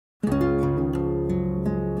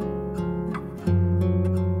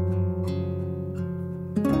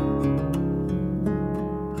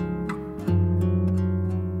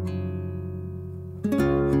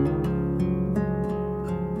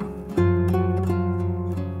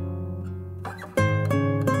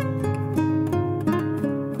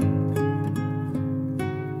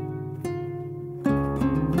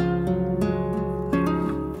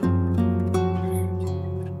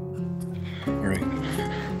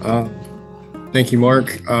Uh, Thank you, Mark.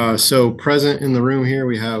 So present in the room here,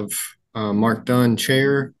 we have Mark Dunn,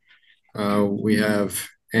 Chair. We have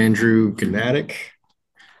Andrew Gnatic,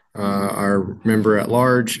 our member at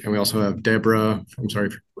large, and we also have Deborah, I'm sorry,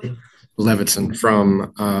 Levinson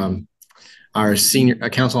from our Senior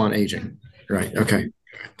Council on Aging. Right, okay,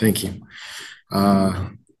 thank you. All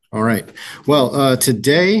right, well,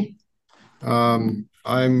 today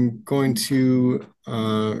I'm going to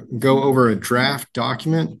go over a draft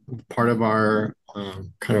document, part of our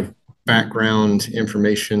kind of background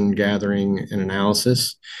information gathering and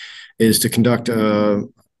analysis is to conduct a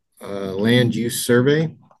land use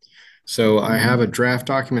survey. So I have a draft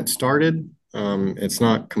document started. It's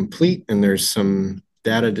not complete, and there's some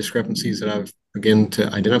data discrepancies that I've begun to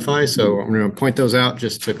identify. So I'm going to point those out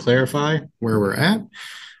just to clarify where we're at.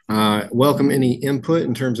 Welcome any input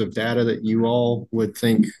in terms of data that you all would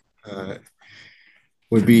think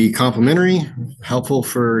would be complementary, helpful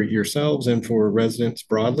for yourselves and for residents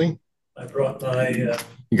broadly. I brought my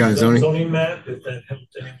You got a zoning map, if that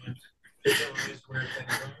helps anyone visualize where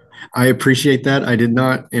things are. I appreciate that. I did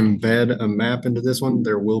not embed a map into this one.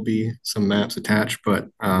 There will be some maps attached, but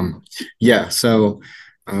yeah, so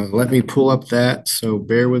let me pull up that. So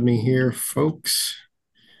bear with me here, folks.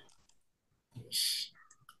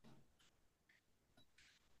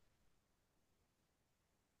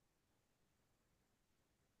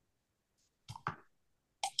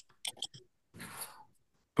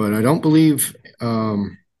 But I don't believe a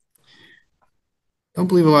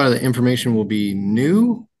lot of the information will be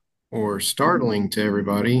new or startling to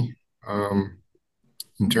everybody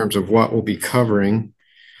in terms of what we'll be covering.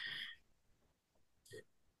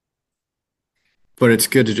 But it's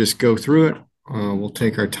good to just go through it. We'll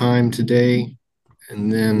take our time today,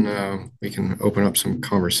 and then we can open up some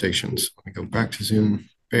conversations. Let me go back to Zoom.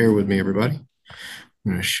 Bear with me, everybody.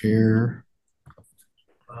 I'm going to share.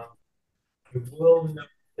 I will note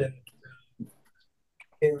that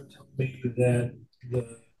Karen told me that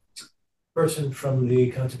the person from the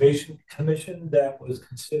Conservation Commission that was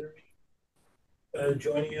considering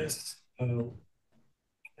joining us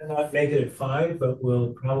cannot make it at 5, but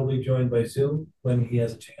will probably join by Zoom when he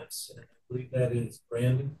has a chance. And I believe that is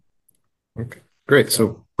Brandon. Okay, great.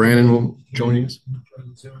 So Brandon will join us.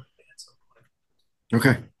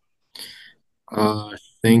 Okay.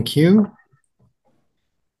 Thank you.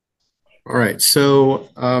 All right. So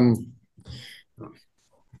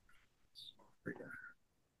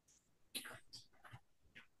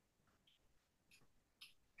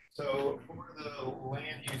so for the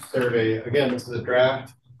land use survey, again, this is a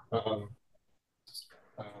draft.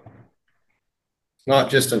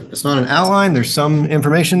 It's not an outline. There's some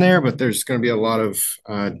information there, but there's going to be a lot of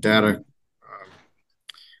data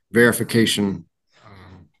verification.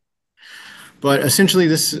 But essentially,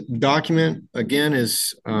 this document, again,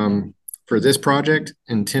 is for this project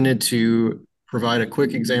intended to provide a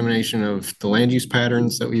quick examination of the land use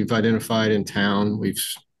patterns that we've identified in town.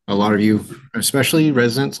 A lot of you, especially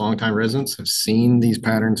residents, longtime residents, have seen these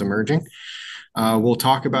patterns emerging. We'll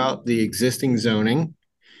talk about the existing zoning.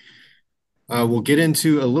 We'll get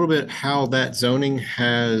into a little bit how that zoning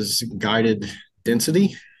has guided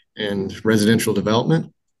density and residential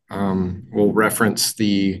development. We'll reference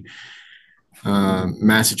the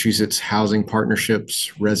Massachusetts Housing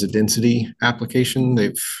Partnerships residency application.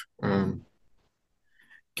 They've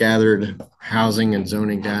gathered housing and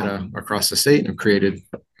zoning data across the state and have created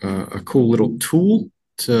a cool little tool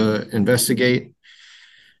to investigate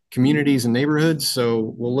communities and neighborhoods. So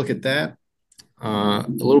we'll look at that a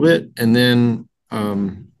little bit. And then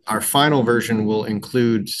our final version will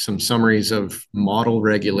include some summaries of model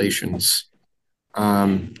regulations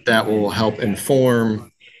that will help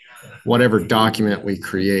inform whatever document we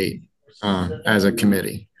create as a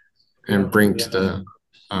committee and bring to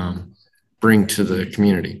the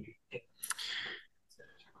community.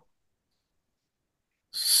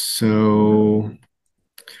 So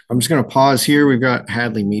I'm just going to pause here. We've got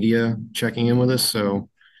Hadley Media checking in with us, so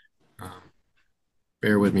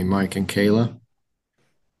bear with me, Mike and Kayla.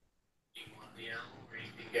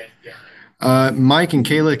 Mike and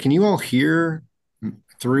Kayla, can you all hear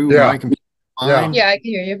through my computer? Yeah, I can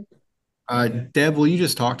hear you. Deb, will you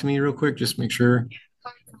just talk to me real quick? Just make sure.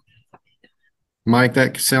 Mike,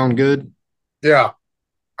 that sound good? Yeah.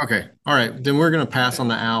 Okay. All right. Then we're going to pass on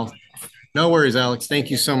the Al. No worries, Alex. Thank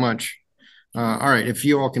you so much. All right. If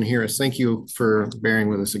you all can hear us, thank you for bearing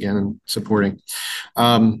with us again and supporting.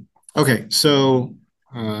 Okay. So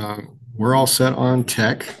we're all set on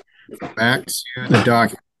tech. Back to the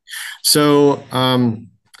document. So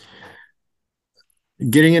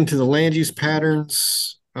getting into the land use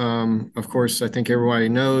patterns, of course, I think everybody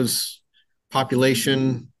knows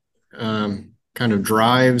population kind of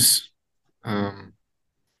drives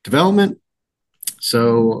development.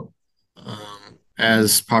 So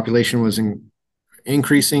as population was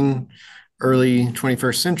increasing early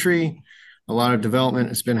 21st century, a lot of development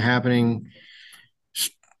has been happening,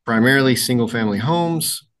 primarily single family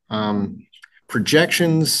homes.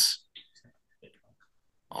 Projections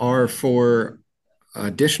are for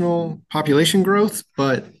additional population growth,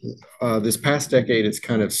 but this past decade it's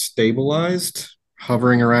kind of stabilized,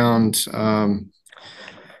 hovering around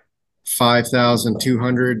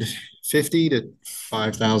 5,250 to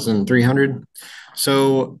 5,300.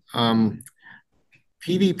 So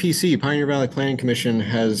PVPC, Pioneer Valley Planning Commission,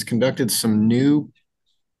 has conducted some new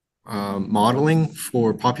modeling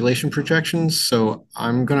for population projections. So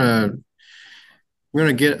I'm gonna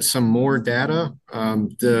get some more data.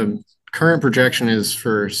 The current projection is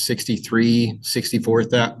for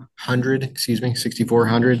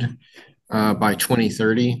 6,400 by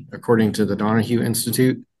 2030, according to the Donahue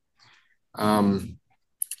Institute. And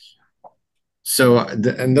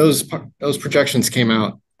those projections came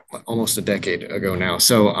out almost a decade ago now.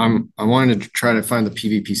 So I wanted to try to find the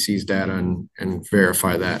PVPC's data and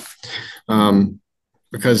verify that.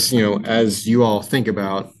 Because, as you all think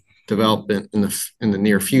about development in the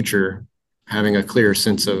near future, having a clear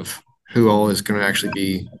sense of who all is going to actually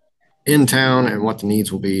be in town and what the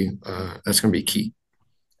needs will be, that's going to be key.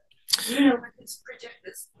 What this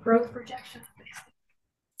growth projection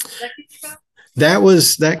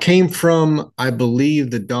that came from, I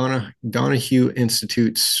believe, the Donahue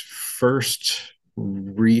Institute's first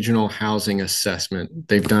regional housing assessment.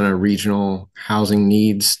 They've done a regional housing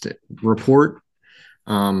needs report.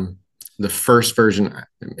 The first version,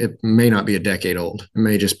 it may not be a decade old. It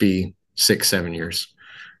may just be 6-7 years.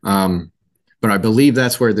 But I believe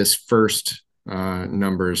that's where this first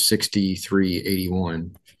number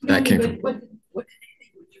 6381 that came from. What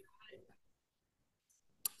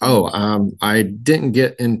I didn't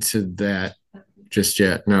get into that just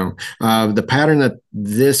yet. No. The pattern that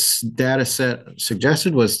this data set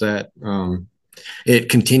suggested was that it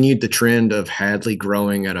continued the trend of Hadley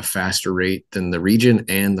growing at a faster rate than the region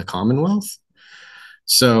and the Commonwealth.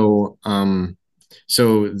 So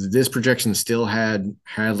this projection still had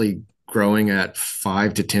Hadley growing at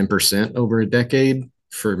 5 to 10% over a decade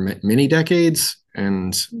for many decades.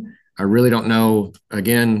 And I really don't know.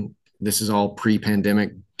 Again, this is all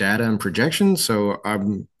pre-pandemic data and projections. So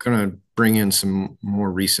I'm going to bring in some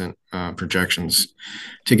more recent projections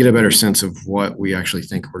to get a better sense of what we actually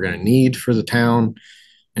think we're going to need for the town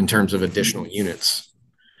in terms of additional units.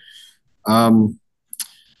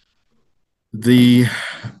 The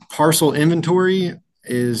parcel inventory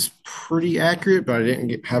is pretty accurate, but I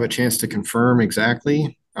didn't have a chance to confirm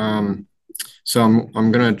exactly. So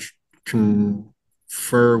I'm going to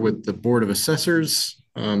confer with the Board of Assessors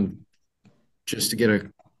just to get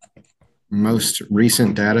a most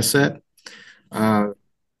recent data set. The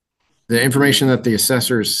information that the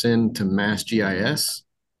assessors send to MassGIS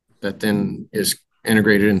that then is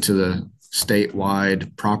integrated into the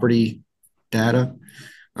statewide property data,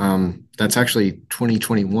 that's actually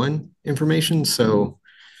 2021 information. So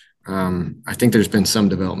I think there's been some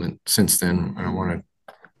development since then. I want to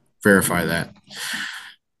verify that.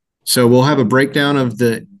 So we'll have a breakdown of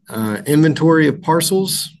the inventory of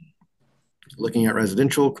parcels, looking at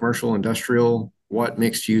residential, commercial, industrial, what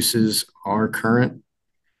mixed uses are current.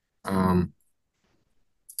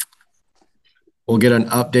 We'll get an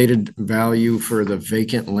updated value for the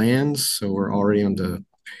vacant lands. So we're already on the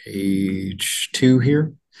page 2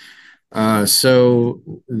 here. So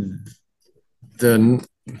the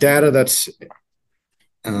data that's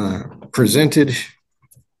presented,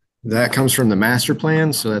 that comes from the master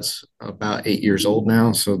plan. So that's about 8 years old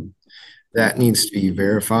now. So that needs to be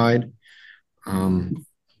verified.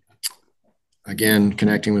 Again,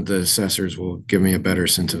 connecting with the assessors will give me a better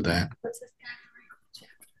sense of that.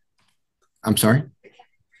 I'm sorry?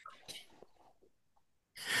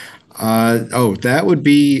 That would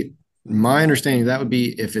be, my understanding, that would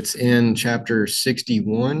be if it's in chapter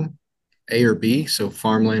 61, A or B, so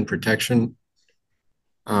farmland protection.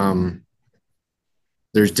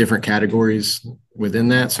 There's different categories within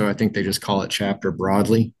that, so I think they just call it chapter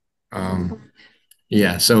broadly.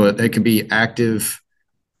 Yeah, so it could be active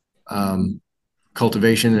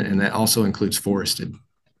cultivation, and that also includes forested,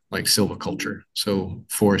 like silviculture, so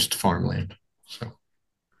forest farmland.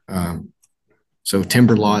 So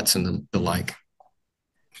timber lots and the like.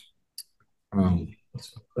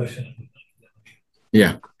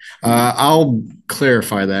 Yeah, I'll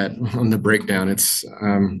clarify that on the breakdown. It's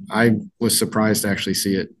I was surprised to actually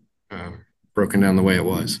see it broken down the way it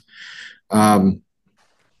was.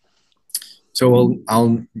 So So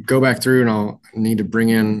I'll go back through and I'll need to bring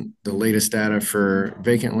in the latest data for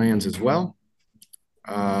vacant lands as well.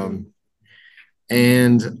 And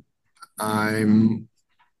I'm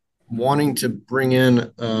wanting to bring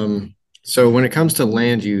in, so when it comes to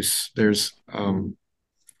land use, there's a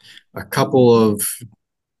couple of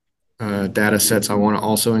data sets I want to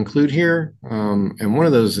also include here. And one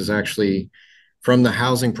of those is actually from the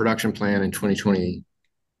housing production plan in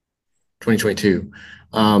 2022,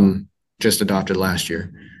 just adopted last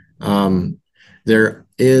year. There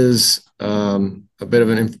is a bit of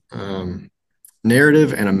an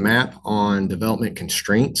narrative and a map on development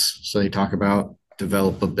constraints. So they talk about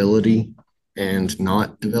developability and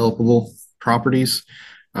not developable properties.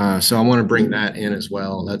 So I want to bring that in as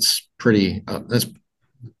well. That's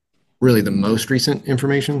really the most recent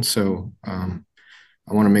information. So I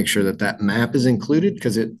want to make sure that that map is included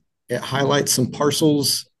because it highlights some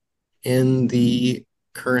parcels in the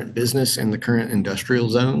current business and the current industrial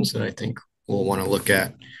zones that I think we'll want to look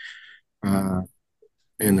at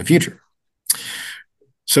in the future.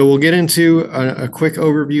 So we'll get into a quick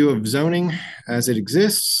overview of zoning as it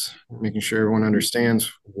exists, making sure everyone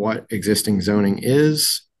understands what existing zoning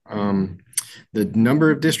is. The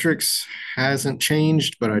number of districts hasn't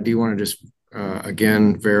changed, but I do want to just,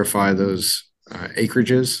 again, verify those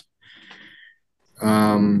acreages.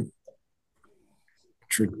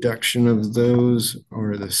 Introduction of those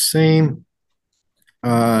are the same.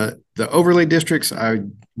 The overlay districts, I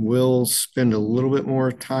will spend a little bit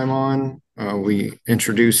more time on. We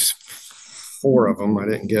introduced 4 of them. I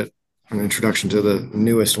didn't get an introduction to the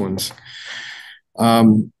newest ones.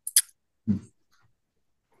 But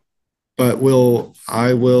I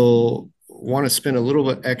will want to spend a little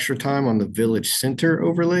bit extra time on the village center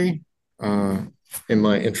overlay. In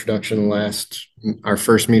my introduction our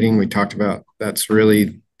first meeting, we talked about that's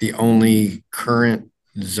really the only current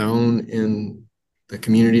zone in the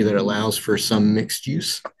community that allows for some mixed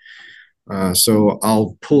use. So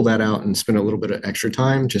I'll pull that out and spend a little bit of extra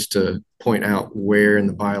time just to point out where in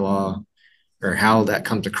the bylaw or how that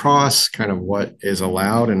comes across, kind of what is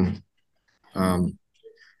allowed and how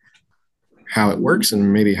it works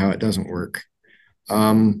and maybe how it doesn't work.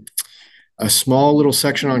 A small little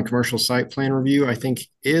section on commercial site plan review, I think,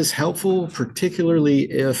 is helpful, particularly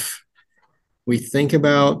if we think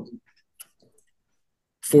about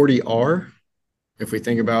 40R, if we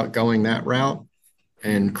think about going that route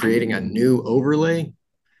and creating a new overlay,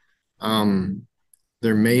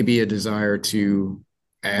 there may be a desire to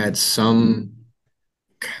add some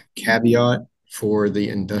caveat for the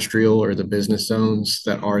industrial or the business zones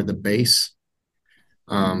that are the base.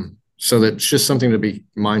 So that's just something to be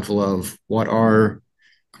mindful of. What are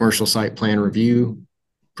commercial site plan review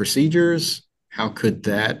procedures? How could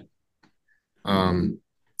that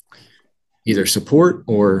either support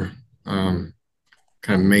or kind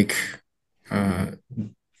of make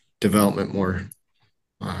development more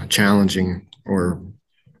challenging or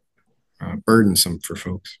burdensome for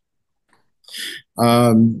folks?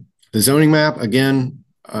 The zoning map, again,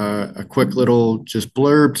 a quick little just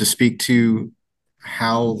blurb to speak to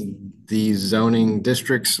how these zoning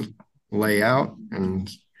districts lay out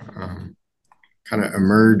and kind of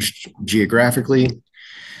emerged geographically.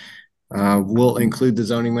 We'll include the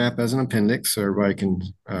zoning map as an appendix so everybody can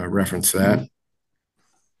reference that.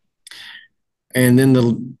 And then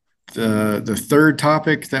the third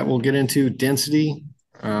topic that we'll get into, density.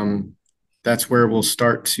 That's where we'll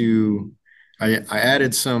start to, I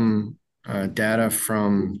added some data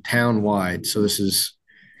from town-wide. So this is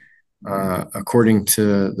according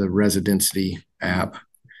to the Residensity app.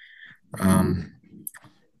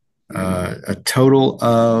 A total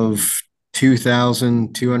of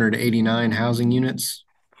 2,289 housing units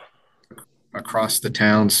across the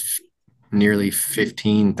town's nearly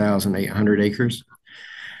 15,800 acres.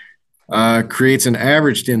 Creates an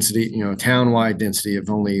average density, town-wide density of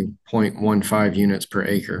only 0.15 units per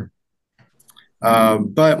acre.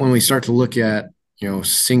 But when we start to look at,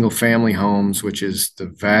 single family homes, which is the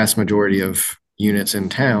vast majority of units in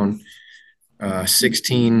town,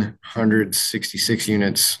 1,666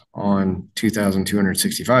 units on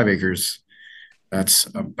 2,265 acres, that's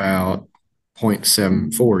about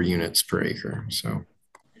 0.74 units per acre. So,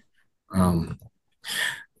 oh,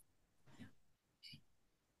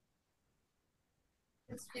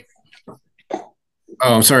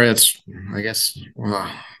 I'm sorry. I guess,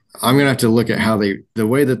 I'm going to have to look at how the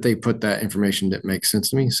way that they put that information that makes sense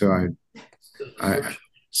to me. So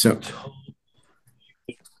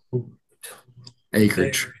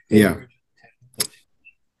acreage. Yeah.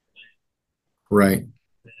 Right.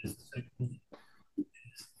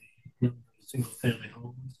 Single family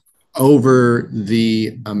homes. over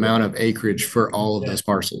the amount of acreage for all of those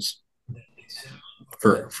parcels.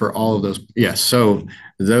 For all of those, yes. So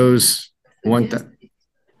those one that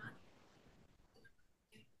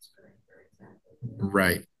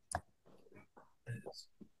right.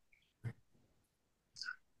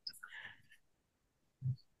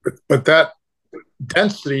 But that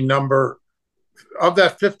density number of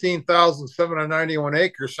that 15,791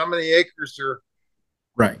 acres, how many acres are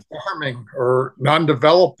right farming or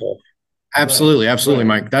non-developable? Absolutely, absolutely,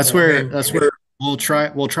 Mike. That's where we'll try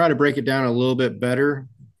to break it down a little bit better.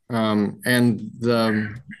 And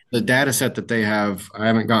the data set that they have, I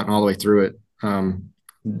haven't gotten all the way through it.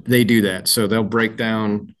 They do that, so they'll break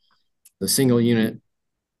down the single unit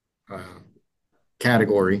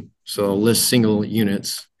category. So they'll list single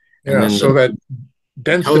units. Yeah, so that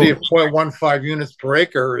density of 0.15 units per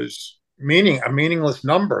acre is a meaningless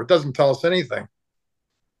number. It doesn't tell us anything.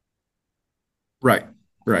 Right.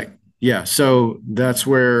 Yeah, so that's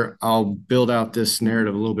where I'll build out this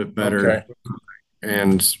narrative a little bit better. Okay.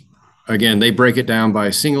 And again, they break it down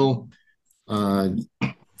by single,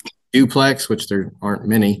 duplex, which there aren't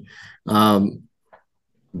many.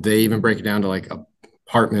 They even break it down to like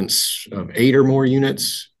apartments of 8 or more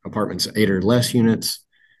units, apartments 8 or less units.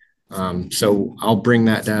 So I'll bring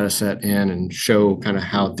that data set in and show kind of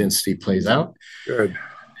how density plays out. Good.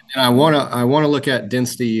 And I want to look at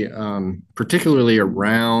density, particularly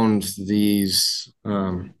around these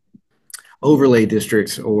overlay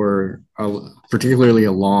districts, or particularly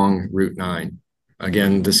along Route 9.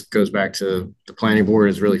 Again, this goes back to the planning board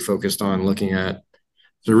is really focused on looking at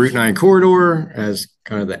the Route 9 corridor as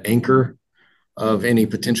kind of the anchor of any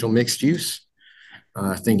potential mixed use,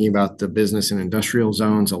 thinking about the business and industrial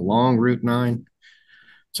zones along Route 9.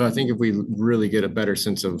 So I think if we really get a better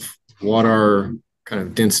sense of what are kind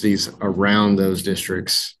of densities around those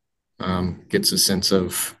districts, gets a sense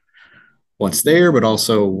of what's there, but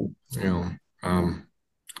also,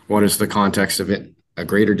 what is the context of it, a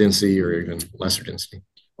greater density or even lesser density?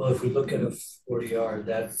 Well, if we look at a 40R,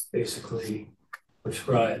 that's basically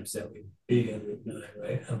prescribes that we be in Route 9,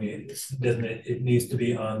 right? I mean, it needs to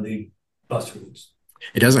be on the bus routes.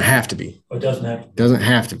 It doesn't have to be. Or it doesn't have to be. Doesn't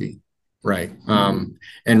have to be. Right.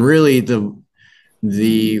 And really the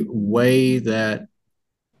way that,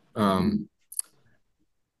 to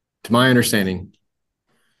my understanding,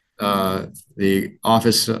 the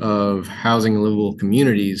Office of Housing and Livable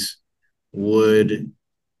Communities would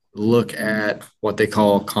look at what they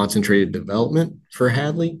call concentrated development for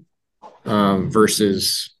Hadley,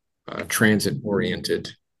 versus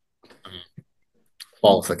transit-oriented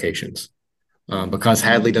qualifications. Because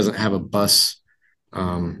Hadley doesn't have a bus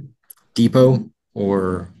depot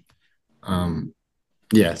or,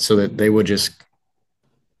 so that they would just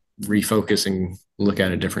refocus and look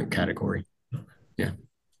at a different category.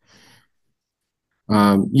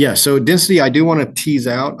 So density, I do want to tease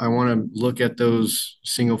out. I want to look at those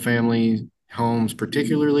single family homes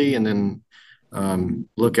particularly, and then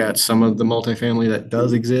look at some of the multifamily that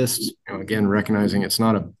does exist. Again, recognizing it's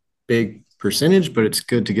not a big percentage, but it's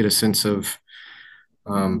good to get a sense of,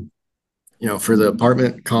 for the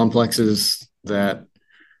apartment complexes that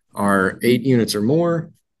are 8 units or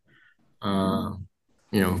more, how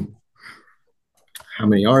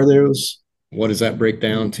many are those? What does that break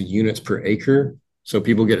down to units per acre? So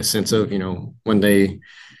people get a sense of, when they,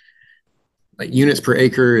 like, units per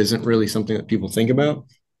acre isn't really something that people think about.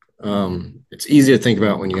 It's easy to think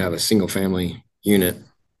about when you have a single family unit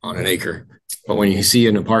on an acre, but when you see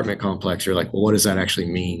an apartment complex, you're like, well, what does that actually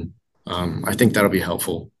mean? I think that'll be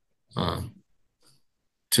helpful to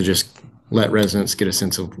just let residents get a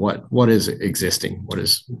sense of what is existing, what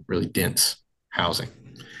is really dense housing.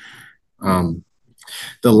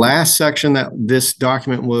 The last section that this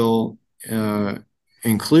document will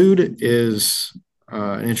include is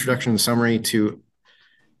an introduction and summary to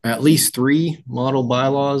at least 3 model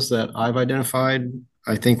bylaws that I've identified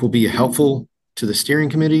I think will be helpful to the steering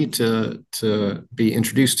committee to be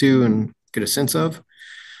introduced to and get a sense of.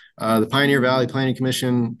 The Pioneer Valley Planning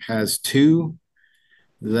Commission has 2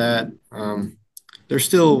 that they're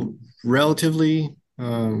still relatively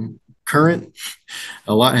current.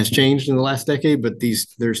 A lot has changed in the last decade, but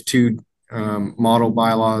there's 2 model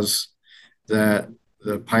bylaws that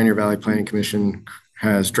the Pioneer Valley Planning Commission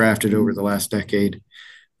has drafted over the last decade,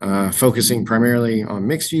 focusing primarily on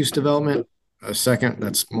mixed use development. A second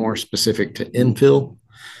that's more specific to infill.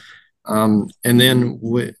 And then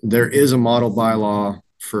there is a model bylaw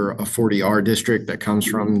for a 40R district that comes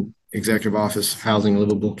from Executive Office of Housing and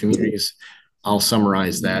Livable Communities. I'll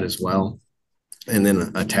summarize that as well and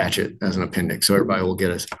then attach it as an appendix. So everybody will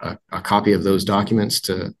get a copy of those documents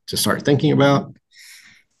to start thinking about.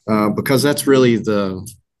 because that's really the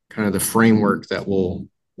kind of the framework that will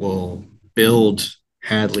build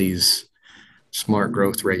Hadley's smart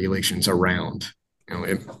growth regulations around.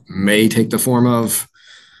 It may take the form of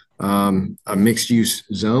a mixed use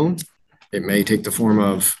zone. It may take the form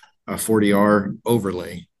of a 40R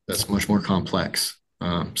overlay that's much more complex.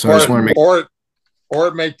 So I just want to make or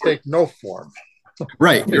it may take no form.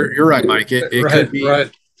 Right. You're right, Mike. It right, could be right.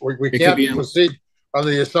 We can't proceed on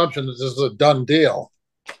the assumption that this is a done deal.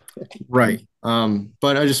 Right.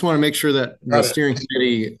 But I just want to make sure that the steering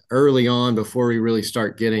committee early on, before we really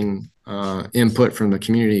start getting input from the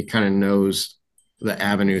community, kind of knows the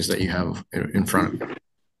avenues that you have in front of you.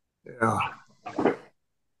 Yeah.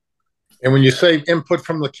 And when you say input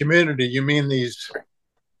from the community, you mean these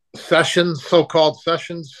sessions, so-called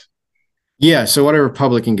sessions? Yeah. So whatever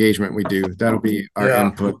public engagement we do, that'll be our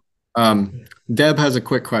input. Deb has a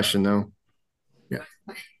quick question though. Yeah.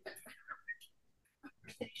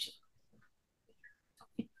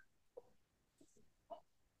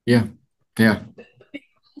 Yeah. Yeah.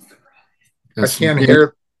 I can't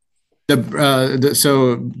hear.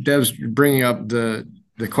 So Deb's bringing up the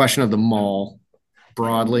question of the mall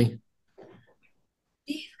broadly.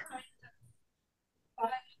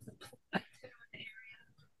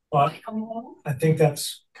 Well, I think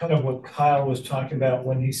that's kind of what Kyle was talking about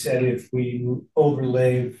when he said if we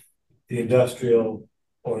overlay the industrial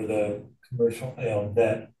or the commercial,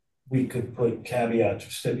 that we could put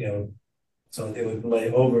caveats, so it would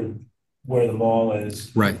lay over where the mall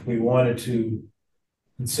is. Right. If we wanted to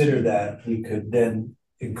consider that, we could then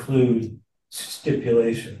include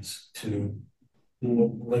stipulations to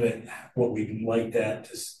limit what we'd like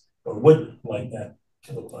that to, or would like that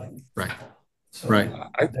to look like. Right. So right.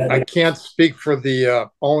 I can't speak for the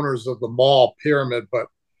owners of the mall pyramid, but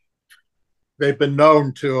they've been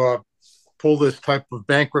known to pull this type of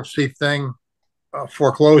bankruptcy thing,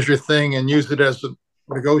 foreclosure thing, and use it as a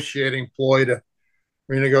negotiating ploy to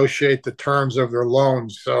renegotiate the terms of their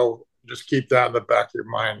loans. So just keep that in the back of your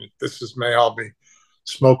mind. May all be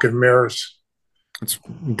smoke and mirrors. That's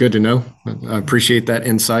good to know. I appreciate that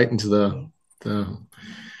insight into the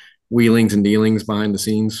wheelings and dealings behind the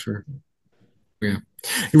scenes. Yeah,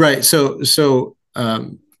 right. So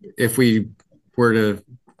if we were to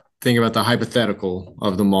think about the hypothetical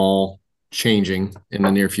of the mall changing in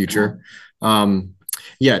the near future,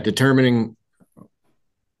 determining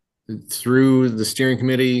through the steering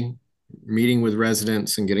committee, meeting with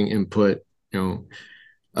residents and getting input,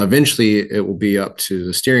 eventually it will be up to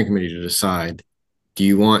the steering committee to decide, do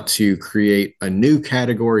you want to create a new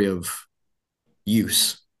category of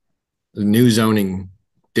use, a new zoning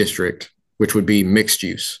district, which would be mixed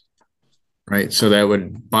use, right? So that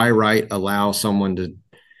would by right allow someone to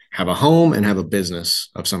have a home and have a business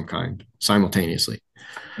of some kind simultaneously.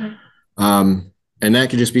 And that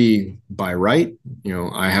could just be by right.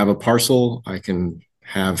 I have a parcel, I can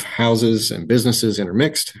have houses and businesses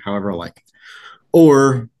intermixed, however I like.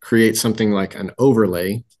 Or create something like an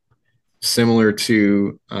overlay similar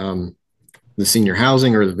to the senior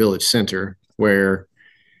housing or the village center, where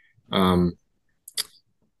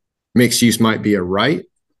mixed use might be a right,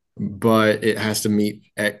 but it has to meet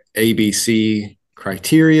ABC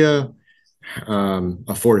criteria.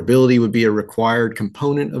 Affordability would be a required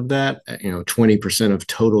component of that. 20% of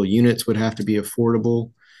total units would have to be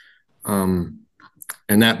affordable. And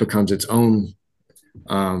that becomes its own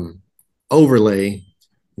overlay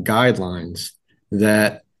guidelines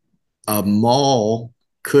that a mall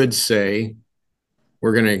could say,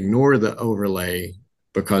 we're going to ignore the overlay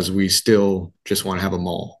because we still just want to have a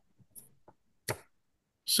mall.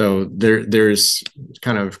 So there's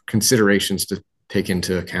kind of considerations to take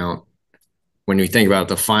into account when we think about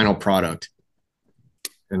the final product.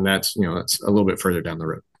 And that's a little bit further down the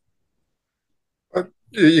road. But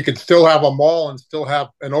you could still have a mall and still have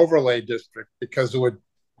an overlay district because it would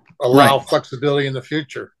allow flexibility in the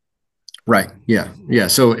future. Right. Yeah. Yeah.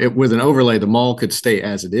 So with an overlay, the mall could stay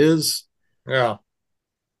as it is. Yeah.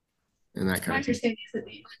 And that kind of thing. My understanding is that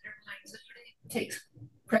the underlying zoning takes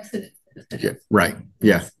precedence. Yeah. Right.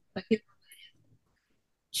 Yeah.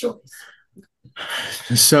 Choice.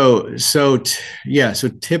 So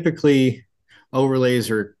typically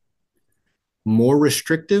overlays are more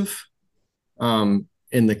restrictive. In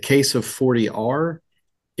the case of 40R,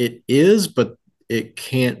 it is, but it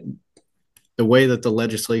can't. The way that the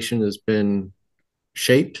legislation has been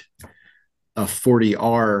shaped, a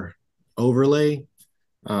 40R overlay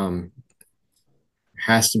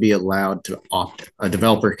has to be allowed to a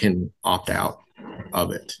developer can opt out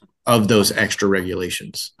of those extra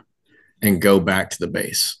regulations and go back to the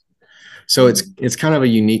base. So it's kind of a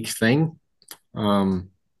unique thing.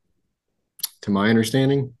 to my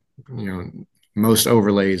understanding. Most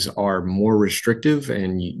overlays are more restrictive,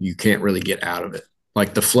 and you can't really get out of it.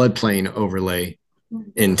 Like the floodplain overlay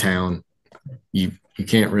in town, you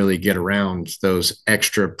can't really get around those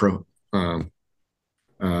extra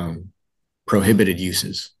prohibited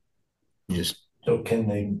uses. So can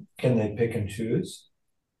they pick and choose?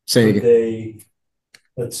 Say,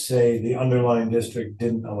 let's say the underlying district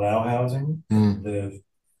didn't allow housing, the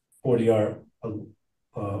 40R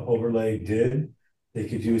overlay did. They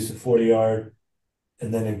could use the 40R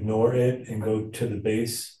and then ignore it and go to the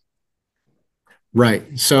base.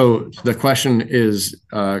 Right. So the question is,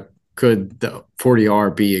 could the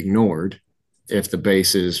 40R be ignored if the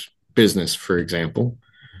base is business, for example?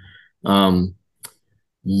 To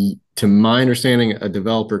my understanding, a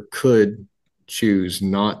developer could choose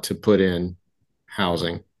not to put in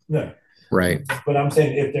housing. No. Right. But I'm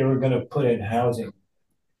saying if they were going to put in housing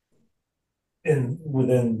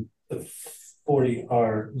within the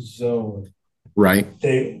 40R zone, right,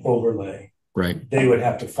 they overlay. Right. They would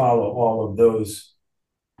have to follow all of those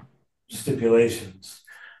stipulations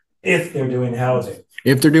if they're doing housing.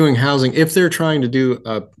 If they're doing housing, if they're trying to do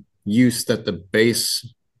a use that the base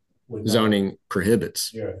zoning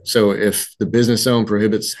prohibits. Yeah. So if the business zone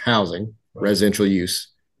prohibits housing, residential use,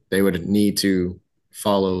 they would need to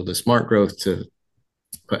follow the smart growth to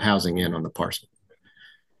put housing in on the parcel.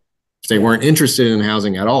 If they weren't interested in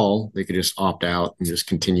housing at all, they could just opt out and just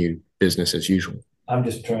continue business as usual. I'm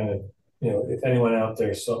just trying to, if anyone out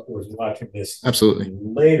there was watching this absolutely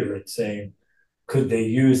later and saying, could they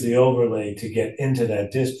use the overlay to get into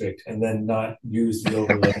that district and then not use the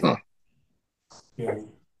overlay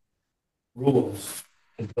rules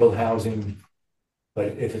and build housing, but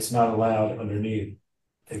if it's not allowed underneath,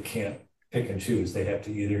 they can't pick and choose. They have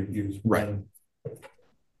to either use one.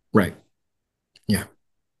 Right. Yeah.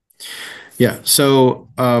 Yeah. So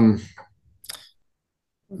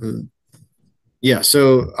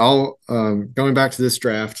so I'll going back to this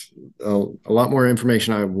draft, a lot more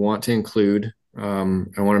information I want to include. I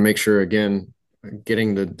want to make sure, again,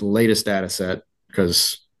 getting the latest data set,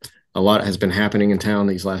 because a lot has been happening in town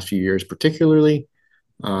these last few years, particularly.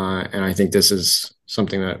 And I think this is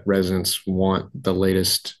something that residents want the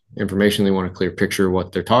latest information. They want a clear picture of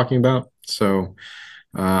what they're talking about. So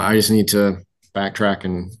I just need to backtrack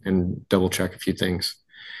and double check a few things.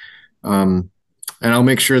 And I'll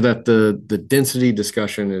make sure that the density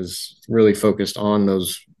discussion is really focused on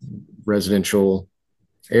those residential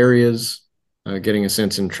areas, getting a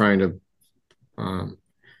sense and trying to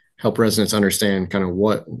help residents understand kind of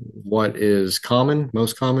what is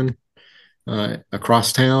most common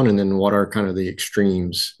across town, and then what are kind of the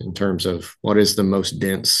extremes in terms of what is the most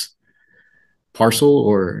dense parcel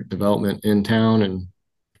or development in town. And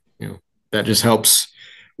that just helps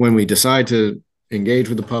when we decide to engage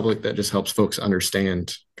with the public. That just helps folks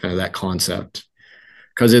understand kind of that concept,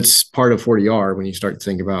 because it's part of 40R. When you start to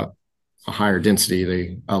think about a higher density,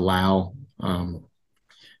 they allow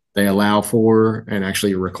for and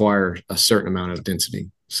actually require a certain amount of density.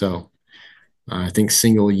 So I think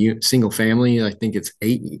single family, I think it's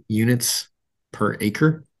 8 units per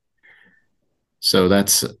acre. So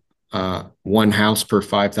that's one house per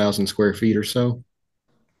 5,000 square feet or so.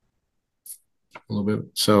 A little bit.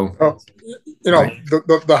 So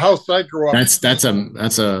the house I grew up.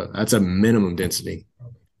 That's a minimum density.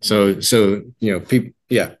 So people,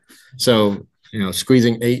 yeah. So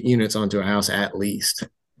squeezing 8 units onto a house at least,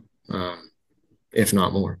 if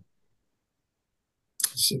not more.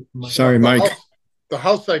 Sorry, Mike. The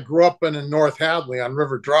house I grew up in North Hadley on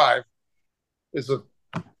River Drive is a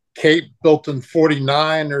cape built in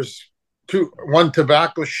 49. There's one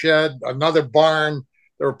tobacco shed, another barn.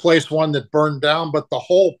 They replaced one that burned down, but the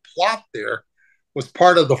whole plot there was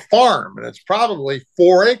part of the farm, and it's probably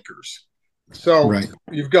 4 acres. So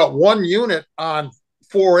you've got 1 unit on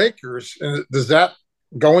 4 acres. And does that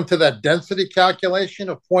go into that density calculation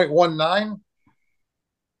of 0.19?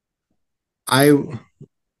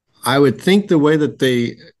 I would think the way that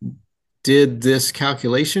they did this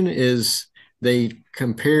calculation is they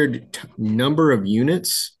compared number of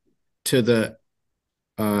units to the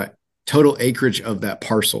total acreage of that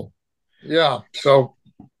parcel. Yeah. So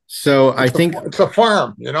I think it's a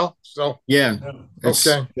farm, So yeah.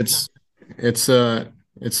 Okay. It's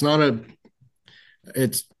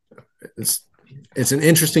an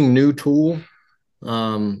interesting new tool,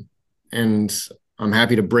 and I'm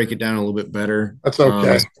happy to break it down a little bit better. That's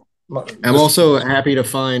okay. I'm also happy to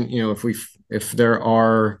find, if there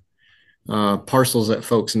are parcels that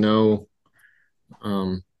folks know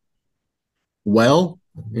well,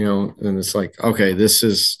 and it's like, okay, this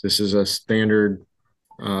is a standard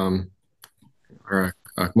or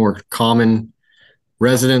more common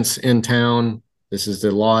residents in town. This is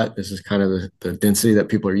the lot. This is kind of the density that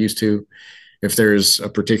people are used to. If there's a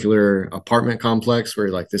particular apartment complex where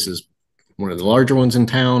like this is one of the larger ones in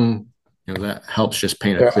town, that helps just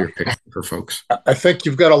paint a clear picture for folks. I think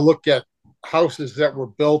you've got to look at houses that were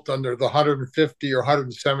built under the 150 or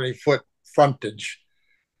 170 foot frontage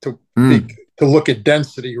to look at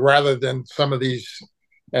density rather than some of these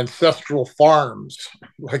ancestral farms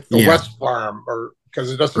like the West Farm, or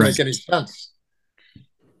because it doesn't make any sense.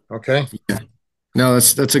 Okay. Yeah. No,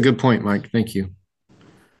 that's a good point, Mike. Thank you.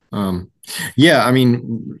 Yeah, I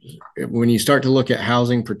mean, when you start to look at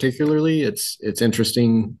housing particularly, it's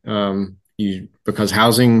interesting because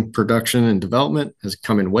housing production and development has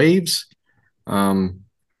come in waves. When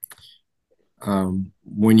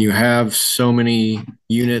you have so many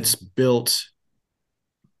units built,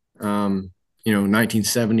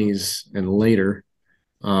 1970s and later,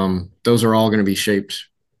 those are all going to be shaped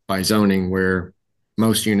by zoning, where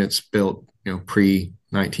most units built, pre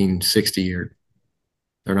 1960 or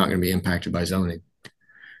they're not going to be impacted by zoning.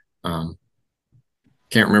 Can't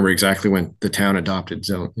remember exactly when the town adopted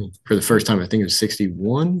zoning for the first time. I think it was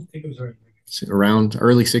 61. I think it was around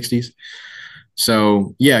early 60s.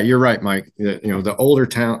 So yeah, you're right, Mike. The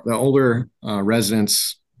older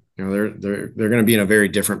residents, they're going to be in a very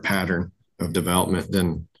different pattern of development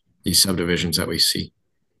than these subdivisions that we see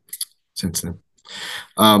since then.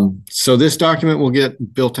 So this document will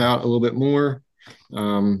get built out a little bit more.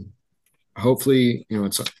 Hopefully,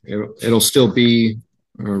 it'll still be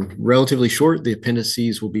relatively short. The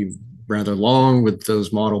appendices will be rather long with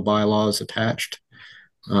those model bylaws attached.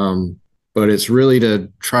 But it's really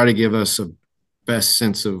to try to give us a best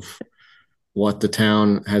sense of what the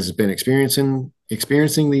town has been experiencing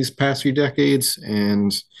these past few decades,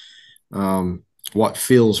 and what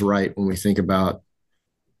feels right when we think about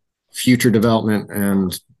future development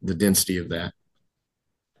and the density of that.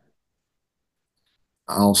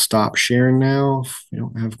 I'll stop sharing now if we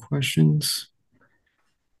don't have questions,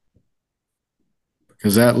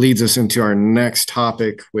 because that leads us into our next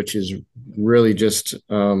topic, which is really just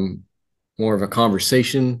more of a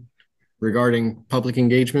conversation regarding public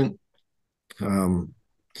engagement.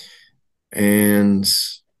 And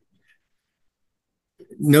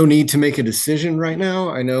no need to make a decision right now.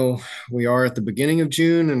 I know we are at the beginning of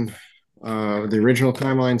June, and the original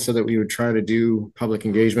timeline said that we would try to do public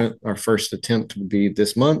engagement. Our first attempt would be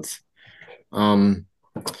this month. We're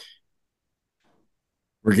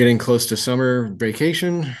getting close to summer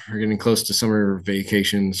vacation. We're getting close to summer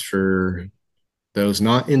vacations for those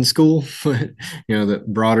not in school. The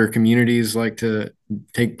broader communities like to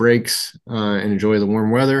take breaks and enjoy the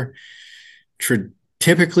warm weather.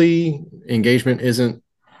 Typically, engagement isn't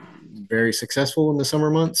very successful in the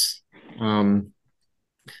summer months.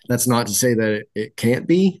 That's not to say that it can't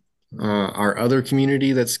be. Our other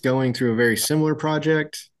community that's going through a very similar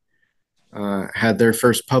project had their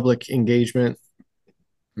first public engagement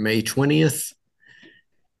May 20th.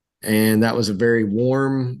 And that was a very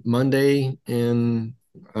warm Monday in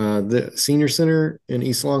the senior center in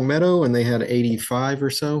East Longmeadow, and they had 85 or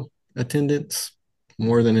so attendance,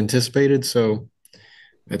 more than anticipated. So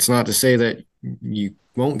it's not to say that you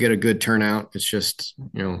won't get a good turnout. It's just,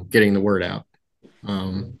 getting the word out.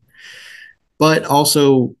 But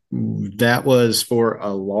also that was for a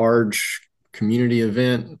large community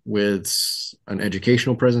event with an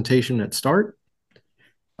educational presentation at start,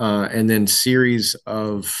 and then series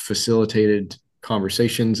of facilitated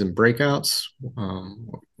conversations and breakouts,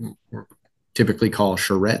 typically called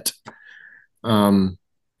charrette.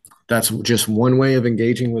 That's just one way of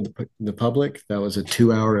engaging with the public. That was a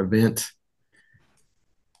 2-hour event.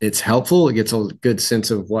 It's helpful. It gets a good sense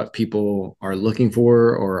of what people are looking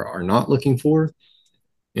for or are not looking for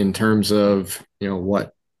in terms of,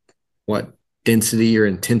 what density or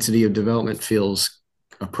intensity of development feels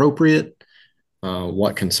appropriate,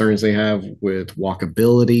 what concerns they have with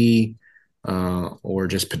walkability, or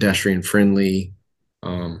just pedestrian friendly,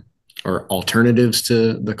 or alternatives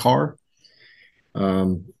to the car.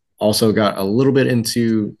 Also got a little bit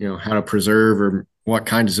into, how to preserve or what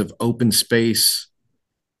kinds of open space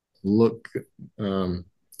look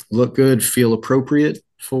good, feel appropriate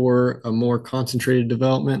for a more concentrated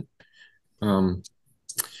development.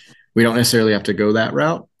 We don't necessarily have to go that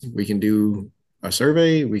route. We can do a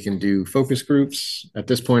survey, we can do focus groups. At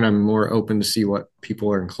this point, I'm more open to see what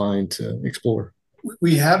people are inclined to explore.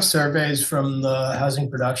 We have surveys from the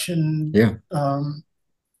housing production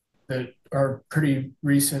that are pretty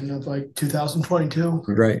recent, of like 2022.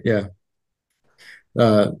 Right, yeah.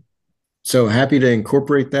 So happy to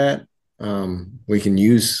incorporate that. We can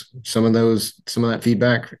use some of that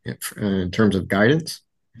feedback in terms of guidance.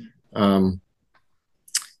 I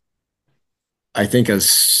think a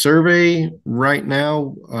survey right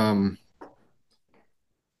now,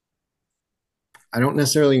 I don't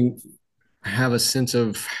necessarily have a sense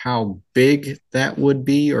of how big that would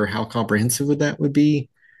be or how comprehensive that would be.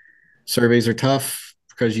 Surveys are tough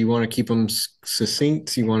because you want to keep them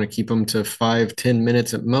succinct. You want to keep them to 5-10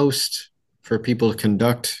 minutes at most for people to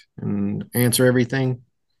conduct and answer everything.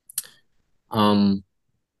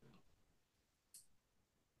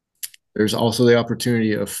 There's also the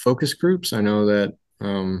opportunity of focus groups. I know that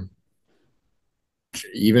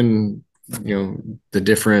even the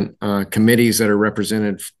different committees that are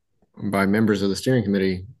represented by members of the steering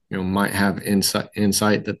committee, might have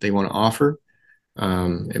insight that they want to offer.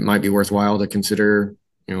 It might be worthwhile to consider,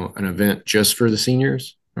 an event just for the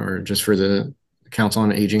seniors or just for the Council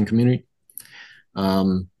on Aging community.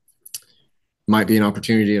 Might be an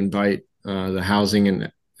opportunity to invite the Housing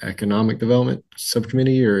and Economic Development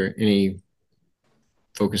Subcommittee or any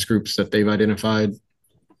focus groups that they've identified.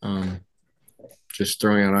 Just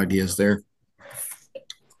throwing out ideas there.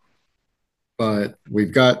 But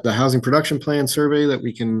we've got the housing production plan survey that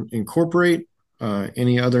we can incorporate.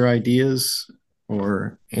 Any other ideas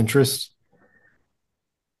or interests?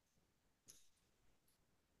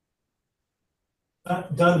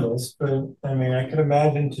 Not done this, but I mean, I could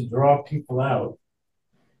imagine to draw people out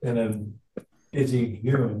in a busy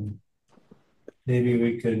June, maybe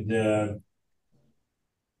we could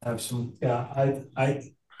have some. Yeah, I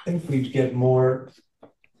think we'd get more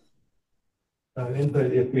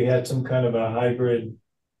input if we had some kind of a hybrid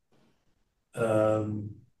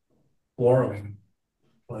forum,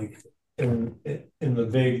 like in the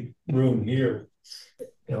big room here.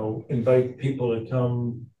 Invite people to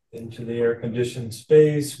come into the air-conditioned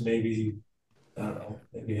space. Maybe I don't know.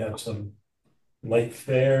 Maybe have some light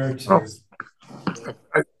fare.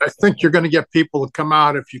 I think you're going to get people to come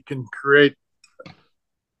out if you can create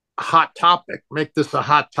a hot topic. Make this a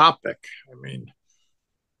hot topic. I mean,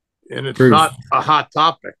 and it's not a hot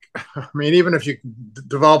topic. I mean, even if you can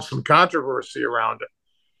develop some controversy around it,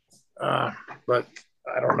 but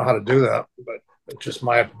I don't know how to do that. But it's just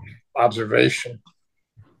my observation.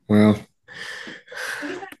 Well,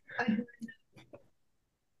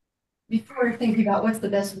 before thinking about what's the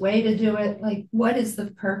best way to do it, like what is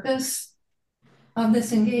the purpose of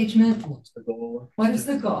this engagement? What's the goal? What is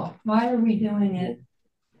the goal? Why are we doing it?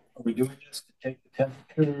 Are we doing this to take the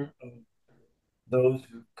temperature of those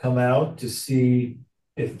who come out to see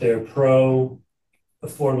if they're pro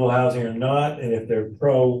affordable housing or not, and if they're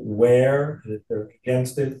pro where, and if they're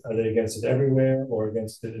against it, are they against it everywhere or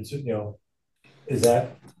against it? It's, does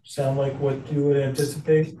that sound like what you would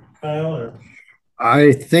anticipate, Kyle? Or?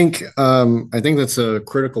 I think that's a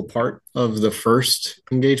critical part of the first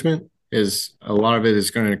engagement. Is a lot of it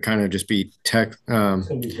is going to kind of just be tech. It's going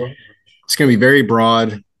to be very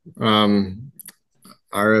broad. Our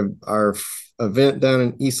event down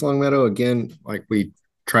in East Longmeadow, again, like we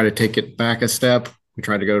try to take it back a step. We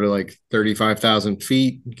try to go to like 35,000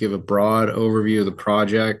 feet, give a broad overview of the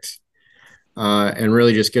project, and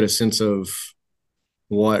really just get a sense of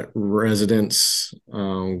what residents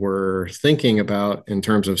were thinking about in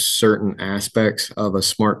terms of certain aspects of a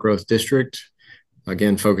smart growth district.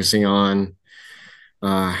 Again, focusing on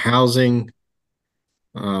housing,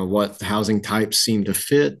 what housing types seem to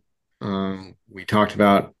fit. We talked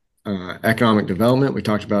about economic development. We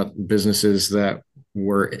talked about businesses that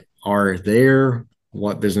are there,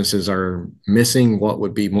 what businesses are missing, what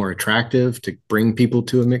would be more attractive to bring people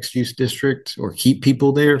to a mixed use district or keep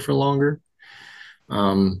people there for longer.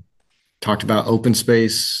 Talked about open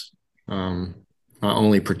space, not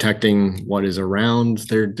only protecting what is around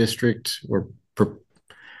their district or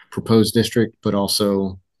proposed district, but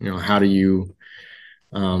also, how do you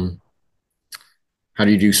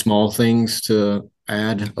do small things to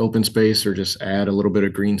add open space or just add a little bit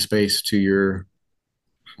of green space to your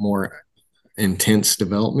more intense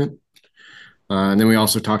development. And then we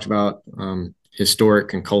also talked about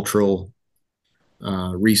historic and cultural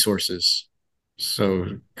resources.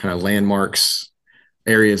 So kind of landmarks,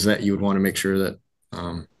 areas that you would want to make sure that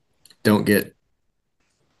don't get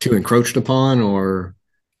too encroached upon or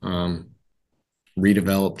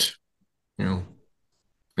redeveloped,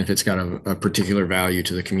 if it's got a particular value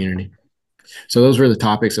to the community. So those were the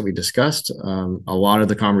topics that we discussed. A lot of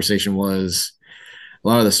the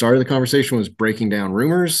start of the conversation was breaking down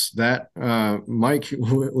rumors. That Mike,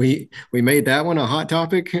 we made that one a hot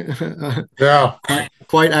topic. Yeah,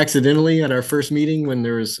 quite accidentally at our first meeting when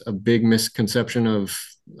there was a big misconception of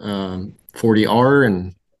 40R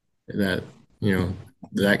and that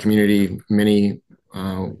that community many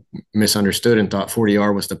misunderstood and thought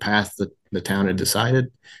 40R was the path that the town had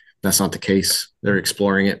decided. that's not the case. They're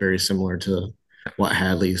exploring it very similar to what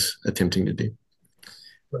Hadley's attempting to do.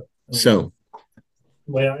 So,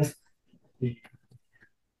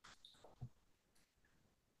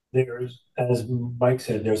 there's, as Mike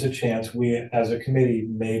said, there's a chance we as a committee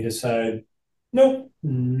may decide, nope,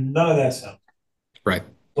 none of that sounds right.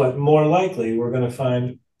 But more likely, we're going to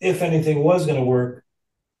find, if anything was going to work,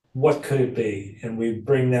 what could it be? And we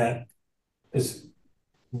bring that, because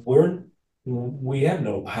we have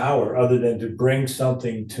no power other than to bring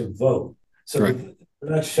something to vote. So right.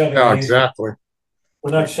 we're not shoving exactly.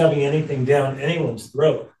 We're not shoving anything down anyone's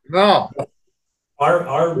throat. No.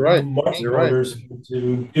 Our marching orders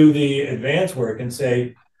to do the advance work and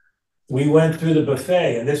say, we went through the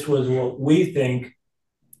buffet and this was what we think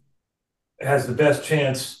has the best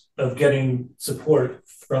chance of getting support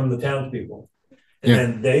from the townspeople. And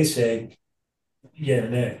then they say, yeah,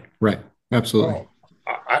 nay. Right. Absolutely. Well,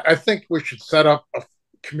 I think we should set up a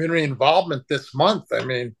community involvement this month. I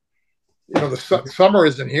mean, the summer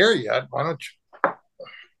isn't here yet. Why don't you?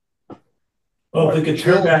 Well, if we could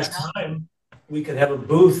turn back time, we could have a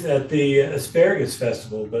booth at the Asparagus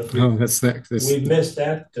Festival, but that's next. We missed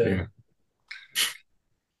that.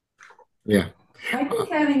 Yeah. I think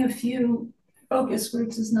having a few focus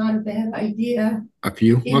groups is not a bad idea. A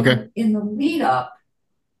few? Okay. In the lead up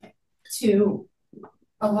to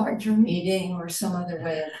a larger meeting or some other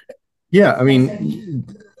way. Yeah, I mean,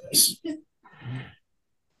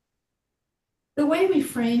 the way we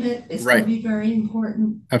frame it is going to be very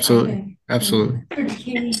important. Absolutely. Absolutely.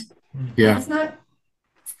 Yeah. It's not,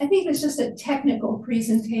 I think it's just a technical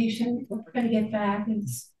presentation. We're going to get back and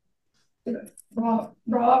raw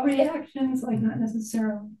reactions, like not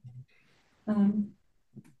necessarily.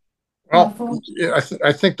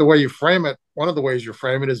 I think the way you frame it, one of the ways you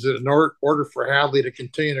frame it is that in order for Hadley to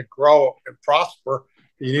continue to grow and prosper,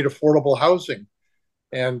 you need affordable housing.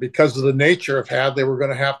 And because of the nature of Hadley, we're going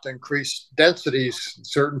to have to increase densities in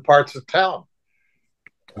certain parts of town.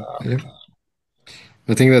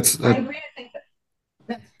 I think that's. I agree. I think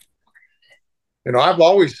that's. I've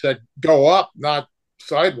always said go up, not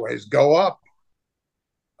sideways. Go up.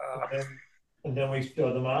 And then we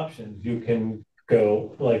show them options. You can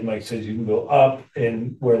go, like Mike says, you can go up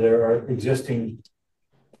in where there are existing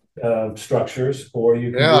structures, or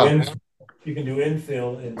you can do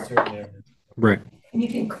infill in certain areas. Right. And you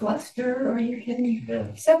can cluster, or you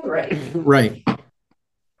can separate. Right.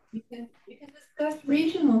 You can discuss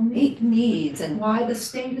regional needs and why the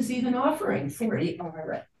state is even offering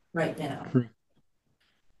 40R right now.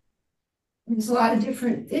 There's a lot of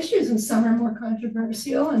different issues, and some are more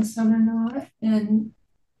controversial and some are not. And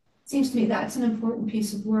it seems to me that's an important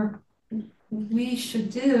piece of work we should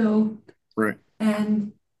do. Right.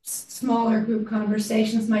 And smaller group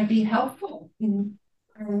conversations might be helpful in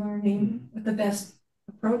our learning what the best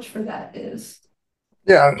approach for that is.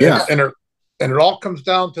 Yeah. And it all comes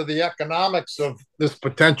down to the economics of this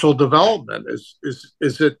potential development. Is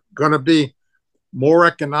it going to be more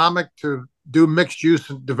economic to do mixed use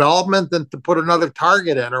development than to put another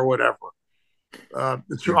Target in or whatever?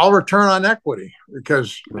 It's all return on equity,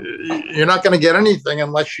 because you're not going to get anything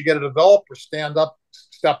unless you get a developer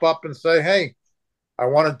step up and say, hey, I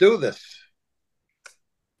want to do this.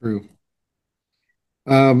 True.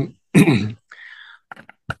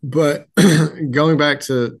 But going back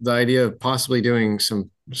to the idea of possibly doing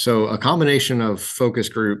a combination of focus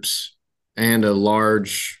groups and a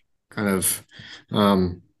large kind of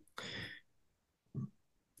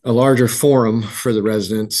a larger forum for the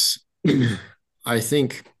residents, I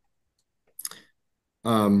think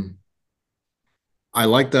I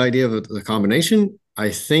like the idea of the combination. I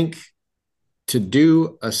think to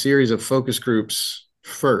do a series of focus groups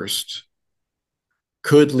first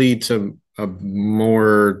could lead to a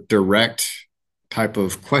more direct type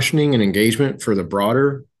of questioning and engagement for the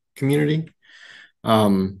broader community.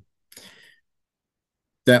 That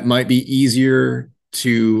might be easier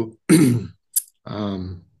to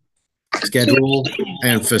schedule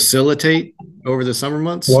and facilitate over the summer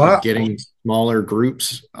months, getting smaller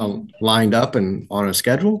groups lined up and on a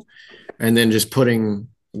schedule, and then just putting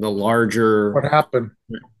the larger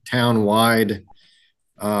town-wide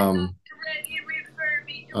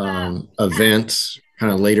events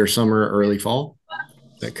kind of later summer, early fall.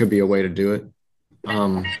 That could be a way to do it.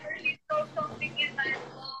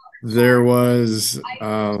 There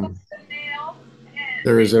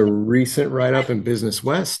is a recent write-up in Business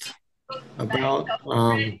West about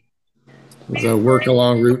the work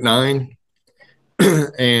along Route 9,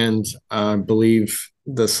 and I believe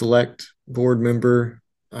the select board member,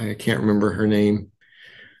 I can't remember her name,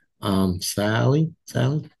 Sally,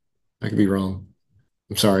 I could be wrong.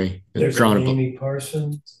 I'm sorry. There's Amy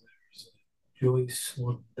Parsons. Joyce,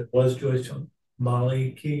 there was Joyce,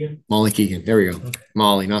 Molly Keegan. Molly Keegan. There we go. Okay.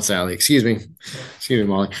 Molly, not Sally. Excuse me. Excuse me,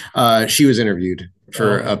 Molly. She was interviewed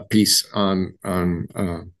for a piece on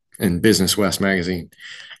in Business West magazine,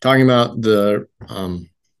 talking about the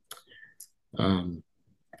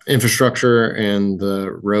infrastructure and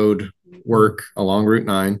the road work along Route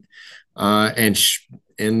 9. And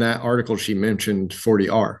in that article, she mentioned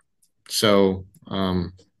 40R. So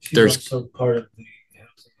she's there's also part of the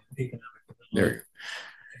housing and economic development.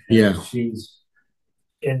 Yeah. She's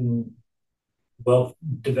in wealth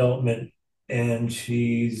development, and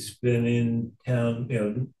she's been in town,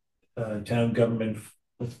 town government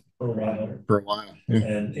for a while. Yeah.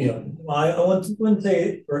 And I wouldn't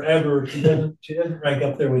say forever. She doesn't rank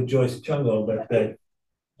up there with Joyce Chungo, but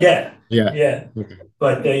yeah. Okay.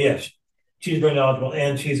 But she's very knowledgeable,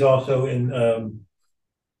 and she's also in.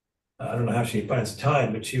 I don't know how she finds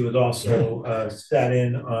time, but she was also sat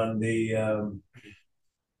in on the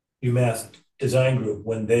UMass Design Group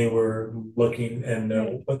when they were looking,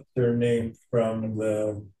 and what's their name from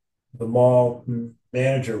the mall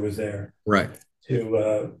manager was there, right,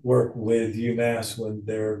 to work with UMass when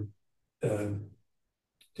their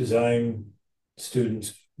design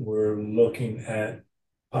students were looking at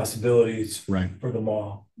possibilities right for the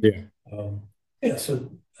mall. Yeah. So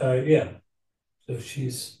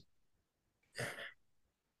she's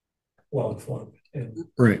well informed.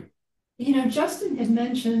 Right. Justin had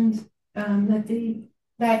mentioned that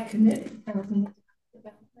that committee.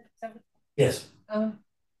 Yes.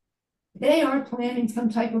 They are planning some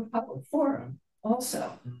type of public forum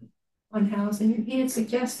also on housing, and he had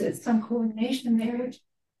suggested some coordination there, which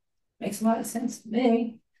makes a lot of sense to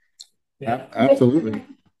me. Yeah, absolutely.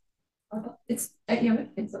 It's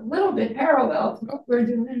it's a little bit parallel to what we're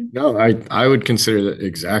doing. No, I would consider that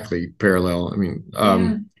exactly parallel. I mean,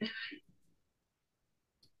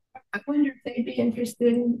 I wonder if they'd be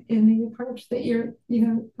interested in the approach that you're,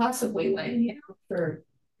 possibly laying out for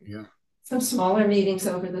some smaller meetings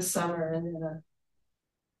over the summer and then a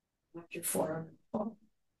larger forum. Well,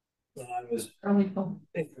 I was early fall.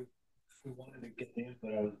 If we wanted to get the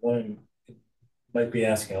input, I was wondering, it might be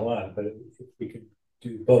asking a lot, but if we could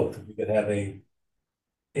do both, if we could have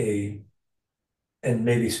and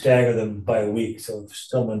maybe stagger them by a week. So if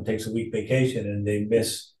someone takes a week vacation and they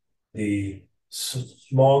miss the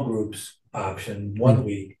small groups option one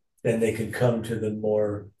week, then they could come to the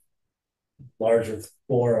more larger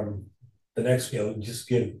forum the next,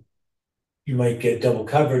 you might get double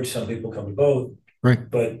coverage. Some people come to both, right?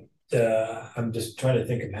 But I'm just trying to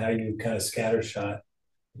think of how you kind of scattershot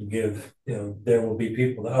and give, there will be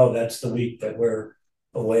people that, that's the week that we're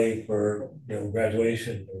away for,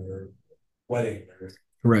 graduation or wedding or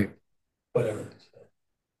right, whatever.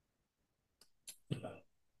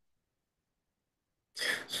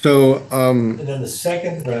 So and then the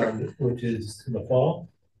second round, which is in the fall,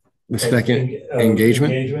 the second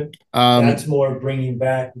engagement, that's more bringing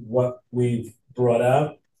back what we've brought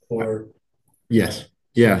out, or yes,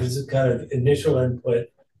 so this is kind of initial input,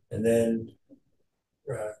 and then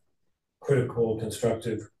critical,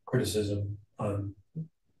 constructive criticism on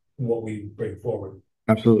what we bring forward.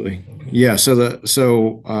 Absolutely. Okay. Yeah. So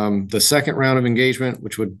the second round of engagement,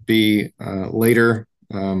 which would be later,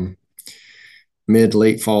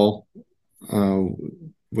 mid-late fall,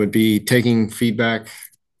 would be taking feedback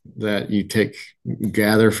that you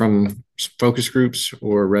gather from focus groups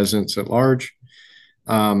or residents at large.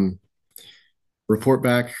 Report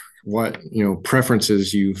back what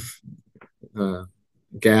preferences you've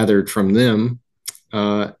gathered from them,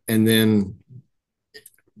 and then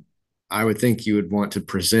I would think you would want to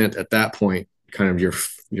present at that point kind of your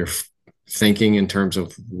thinking in terms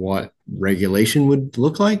of what regulation would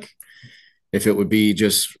look like. If it would be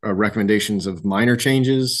just recommendations of minor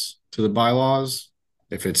changes to the bylaws,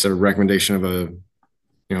 if it's a recommendation of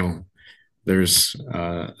there's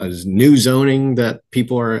a new zoning that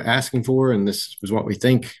people are asking for, and this is what we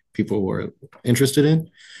think people were interested in,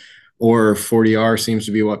 or 40R seems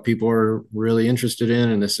to be what people are really interested in,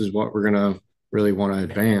 and this is what we're going to really want to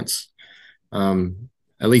advance.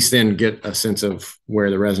 At least then get a sense of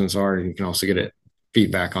where the residents are, and you can also get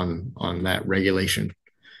feedback on that regulation,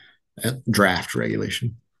 draft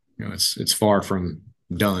regulation. It's far from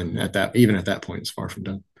done at that. Even at that point, it's far from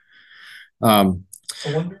done. I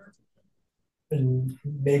wonder, and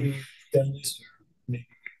maybe done this, or maybe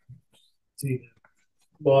see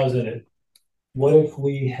the laws in it. What if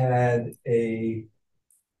we had a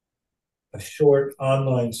short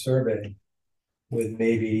online survey with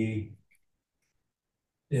maybe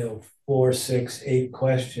 4, 6, 8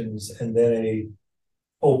 questions, and then a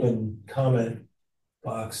open comment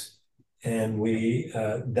box, and we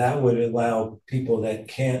that would allow people that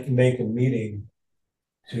can't make a meeting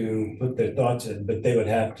to put their thoughts in, but they would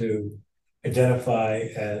have to identify,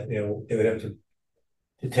 they would have to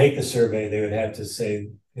take the survey, they would have to say,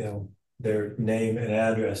 their name and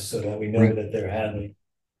address so that we know that they're Hadley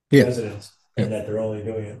residents and that they're only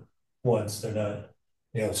doing it once. They're not,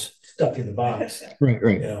 stuck in the box. Right.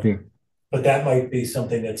 But that might be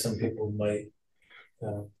something that some people might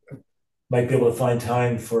be able to find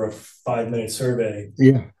time for a 5-minute survey.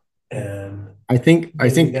 Yeah. And I think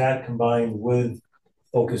that combined with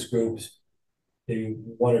focus groups, maybe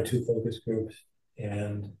 1 or 2 focus groups,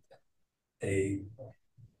 and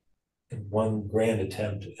one grand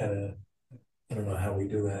attempt at I don't know how we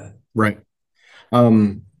do that. Right.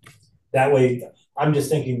 That way, I'm just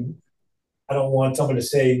thinking, I don't want someone to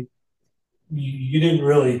say, you didn't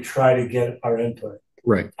really try to get our input.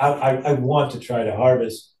 Right. I want to try to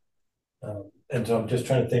harvest, and so I'm just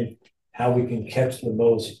trying to think how we can catch the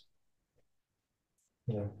most,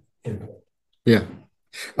 input. Yeah.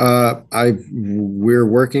 We're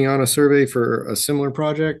working on a survey for a similar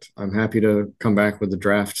project. I'm happy to come back with the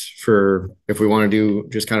draft for if we want to do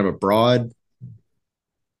just kind of a broad,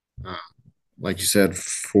 like you said,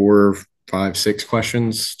 4, 5, 6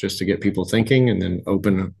 questions just to get people thinking, and then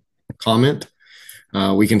open comment.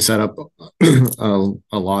 We can set up a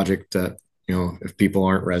logic that, if people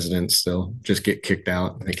aren't residents, they'll just get kicked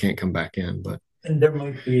out. They can't come back in. And there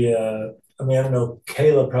might be, I don't know,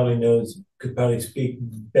 Kayla could probably speak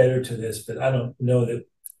better to this, but I don't know that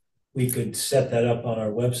we could set that up on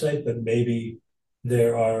our website, but maybe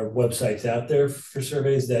there are websites out there for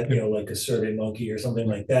surveys that, like a Survey Monkey or something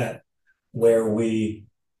like that, where we,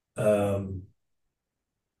 have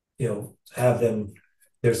them,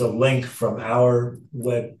 there's a link from our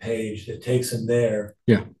web page that takes them there.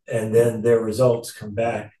 Yeah. And then their results come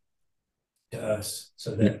back to us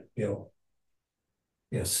so that,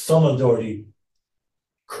 someone's already,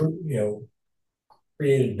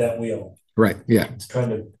 created that wheel. Right. Yeah. It's trying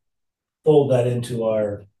to fold that into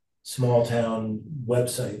our small town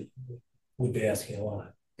website would be asking a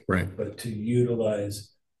lot. Right. But to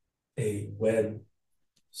utilize a web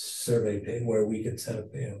survey page where we could set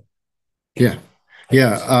up, Yeah.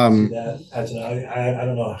 Yeah. That as I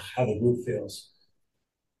don't know how the group feels.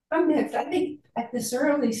 I'm mixed. I think at this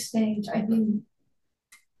early stage,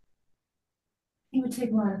 he would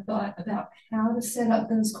take a lot of thought about how to set up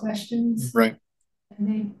those questions. Right. And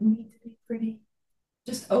they need to be pretty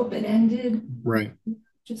just open-ended. Right.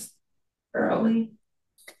 Just early.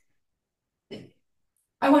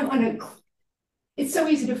 I wouldn't want to, it's so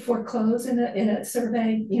easy to foreclose in a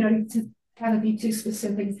survey, to have it be too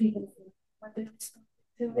specific, people what they're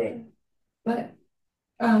to. Right. But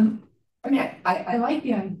I like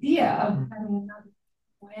the idea of having another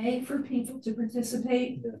way for people to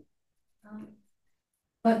participate.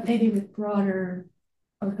 But maybe with broader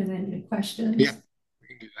open-ended questions. Yeah, we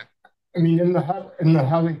can do that. I mean, in the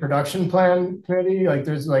housing production plan committee,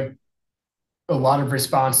 there's a lot of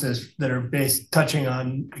responses that are touching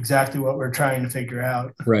on exactly what we're trying to figure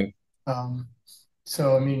out. Right.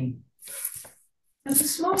 So I mean, it's a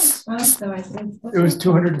small response, though. I think it was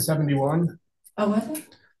 271. Oh, was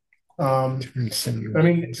it? I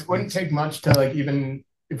mean, it wouldn't take much to even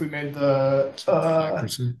if we made the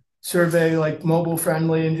 5%. Survey mobile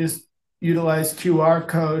friendly and just utilize QR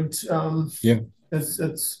codes.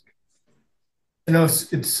 It's I know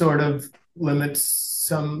it sort of limits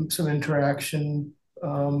some interaction,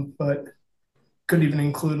 but could even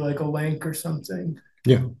include a link or something.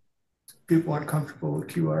 Yeah, people aren't comfortable with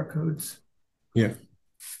QR codes. Yeah.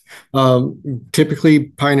 Typically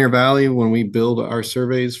Pioneer Valley, when we build our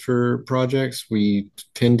surveys for projects, we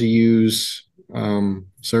tend to use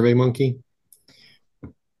SurveyMonkey.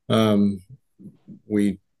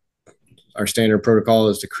 Our standard protocol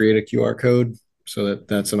is to create a QR code so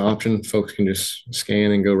that's an option. Folks can just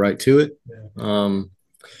scan and go right to it. Yeah.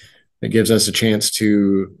 It gives us a chance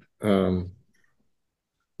to,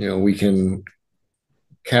 we can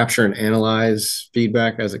capture and analyze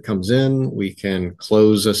feedback as it comes in. We can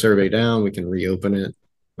close a survey down. We can reopen it.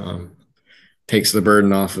 Takes the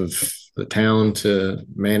burden off of the town to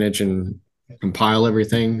manage and compile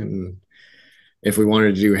everything. And if we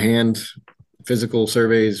wanted to do physical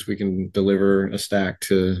surveys, we can deliver a stack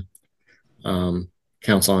to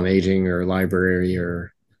Council on Aging or library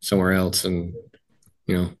or somewhere else and,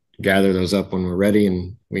 gather those up when we're ready,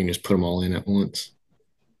 and we can just put them all in at once.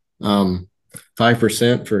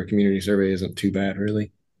 5% for a community survey isn't too bad,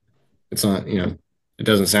 really. It's not, it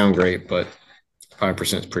doesn't sound great, but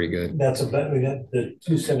 5% is pretty good. That's about, we got the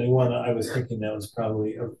 271. I was thinking that was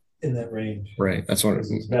probably in that range. Right. That's what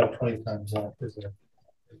it's about 20 times off, isn't it?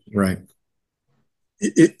 Right.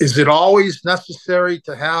 Is it always necessary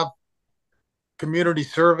to have community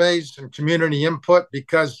surveys and community input?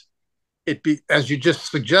 Because as you just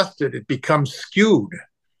suggested, it becomes skewed.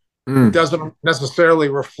 It doesn't necessarily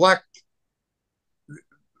reflect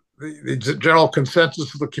the general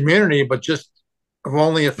consensus of the community, but just of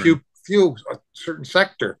only a few, a certain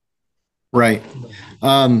sector. Right.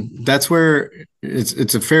 That's where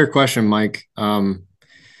it's a fair question, Mike.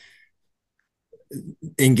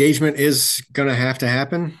 Engagement is going to have to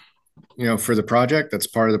happen, for the project. That's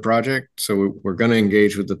part of the project. So we're going to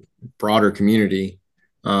engage with the broader community.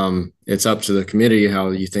 It's up to the committee how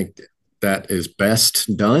you think that is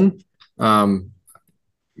best done.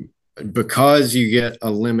 Because you get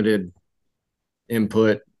a limited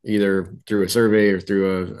input either through a survey or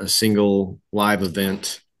through a single live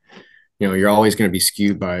event, you're always going to be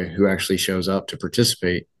skewed by who actually shows up to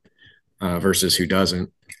participate versus who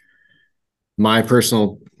doesn't. My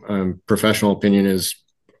personal professional opinion is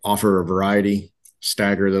offer a variety,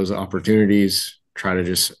 stagger those opportunities, try to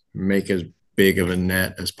just make as big of a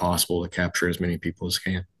net as possible to capture as many people as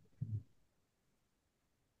can.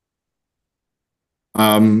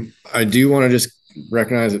 I do want to just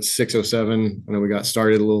recognize it's 6:07. I know we got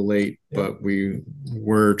started a little late, but we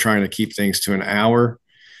were trying to keep things to an hour.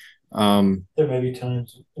 There may be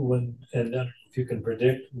times when, and if you can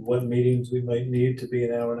predict what meetings we might need to be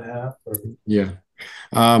an hour and a half. Yeah.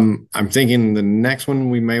 I'm thinking the next one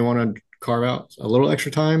we may want to carve out a little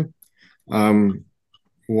extra time.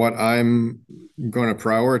 What I'm going to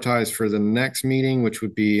prioritize for the next meeting, which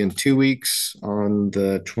would be in 2 weeks on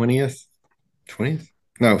the 20th. 20th?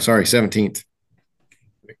 No, sorry, 17th.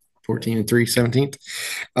 14 and 3, 17th.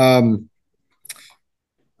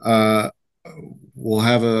 We'll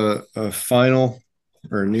have a final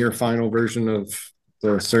or near final version of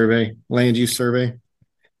the survey, land use survey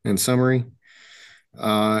and summary.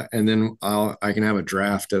 And then I can have a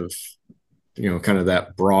draft of, kind of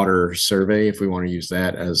that broader survey if we want to use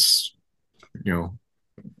that as,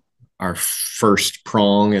 our first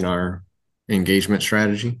prong in our engagement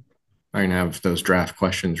strategy. I can have those draft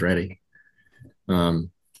questions ready.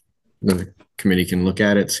 The committee can look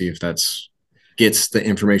at it, see if that's gets the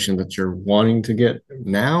information that you're wanting to get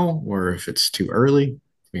now, or if it's too early,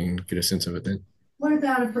 we can get a sense of it then. What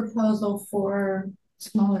about a proposal for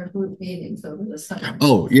smaller group meetings over the summer?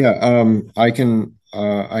 Oh yeah, I can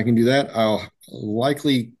do that. I'll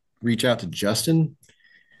likely reach out to Justin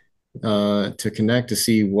to connect to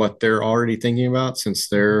see what they're already thinking about, since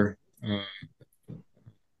their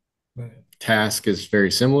task is very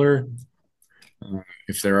similar.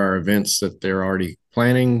 If there are events that they're already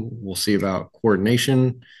planning, we'll see about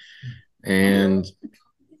coordination. And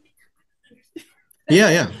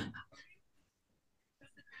yeah.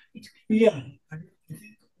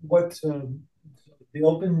 What the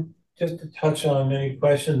open, just to touch on any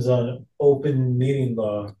questions on open meeting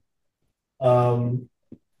law.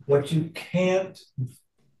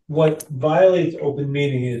 What violates open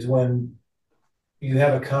meeting is when you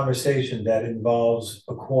have a conversation that involves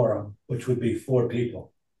a quorum, which would be 4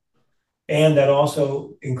 people. And that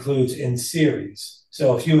also includes in series.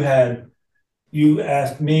 So if you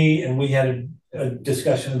asked me and we had a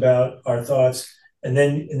discussion about our thoughts, and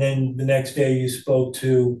then the next day you spoke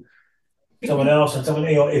to someone else, and someone,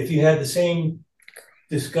 if you had the same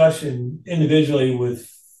discussion individually with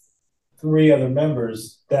 3 other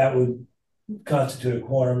members, that would constitute a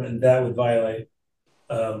quorum, and that would violate.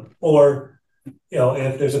 Or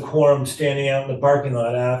if there's a quorum standing out in the parking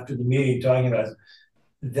lot after the meeting talking about it,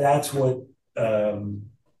 that's what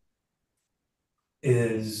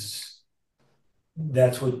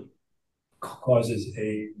causes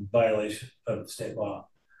a violation of state law.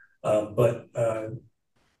 But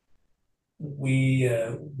we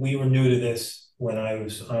were new to this when I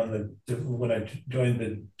was when I joined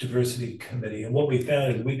the diversity committee, and what we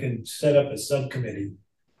found is we can set up a subcommittee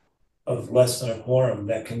of less than a quorum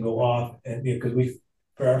that can go off, and because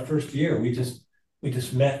for our first year we just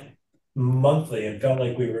met monthly and felt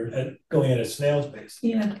like we were going at a snail's pace.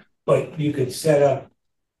 Yeah. But you could set up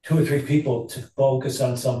 2 or 3 people to focus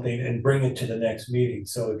on something and bring it to the next meeting.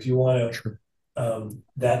 So if you want to,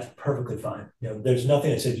 that's perfectly fine. There's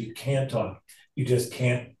nothing that says you can't talk. You just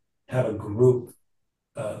can't have a group,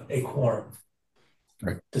 a quorum.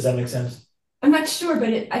 Right. Does that make sense? I'm not sure, but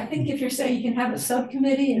I think if you're saying you can have a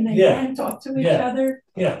subcommittee and they can talk to each other,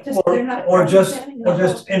 or just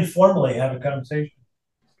informally have a conversation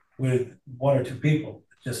with 1 or 2 people,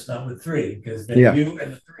 just not with 3, because then you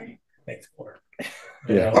and the 3 makes 4.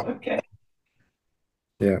 Okay.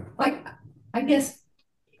 Yeah. Like, I guess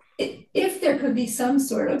if there could be some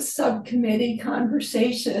sort of subcommittee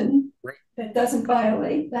conversation that doesn't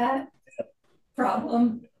violate that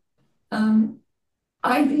problem,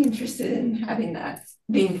 I'd be interested in having that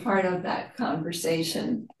being part of that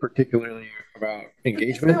conversation. Particularly about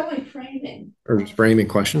engagement? Early framing. Or framing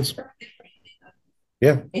questions?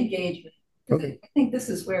 Yeah. Engagement. Okay. I think this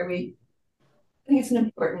is where I think it's an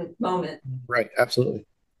important moment. Right. Absolutely.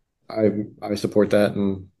 I support that.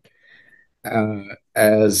 And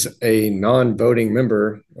as a non-voting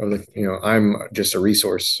member of the, I'm just a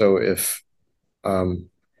resource. So if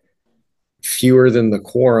fewer than the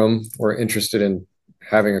quorum were interested in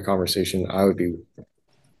having a conversation, I would be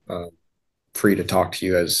free to talk to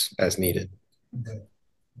you as needed. Okay.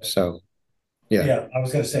 So, yeah. I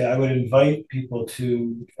was going to say I would invite people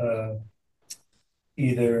to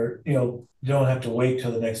either, you don't have to wait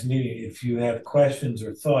till the next meeting. If you have questions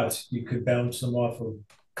or thoughts, you could bounce them off of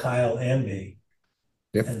Kyle and me.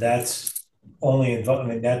 Yep. And that's only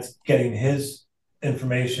that's getting his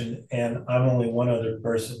information, and I'm only one other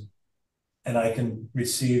person, and I can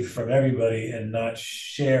receive from everybody and not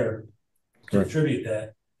share, contribute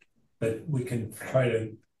that, but we can try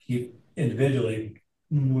to keep individually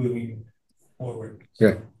moving forward.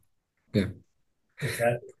 Yeah. If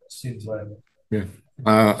that seems viable. Yeah.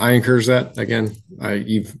 I encourage that. Again,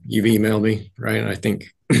 you've emailed me, right? I think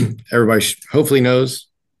everybody hopefully knows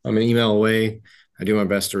I'm an email away. I do my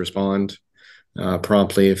best to respond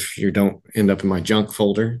promptly. If you don't end up in my junk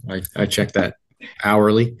folder, I check that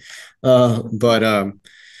hourly.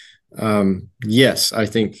 Yes, I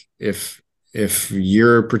think if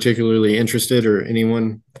you're particularly interested, or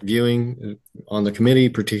anyone viewing on the committee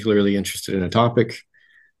particularly interested in a topic,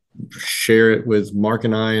 share it with Mark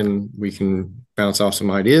and I, and we can bounce off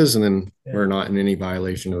some ideas, and then we're not in any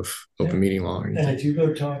violation of open meeting law. And if you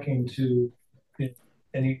go talking to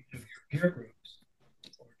any of your peer groups,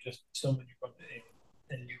 or just somebody from the,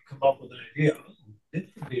 and you come up with an idea, this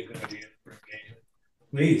would be a good idea for engagement,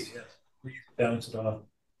 please bounce it off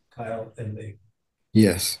Kyle and me.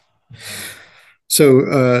 Yes.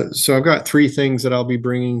 So I've got 3 things that I'll be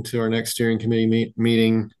bringing to our next steering committee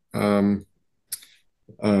meeting. More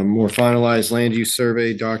finalized land use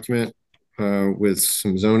survey document with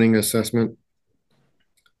some zoning assessment,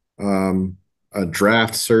 a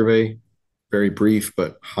draft survey, very brief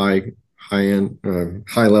but high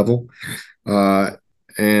level,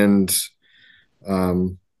 and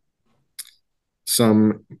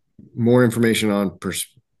some more information on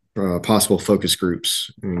possible focus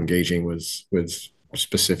groups engaging with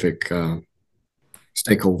specific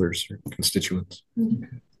stakeholders or constituents.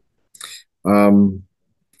 Mm-hmm.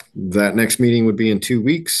 That next meeting would be in 2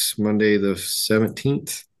 weeks, Monday the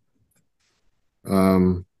 17th.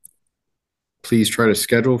 Please try to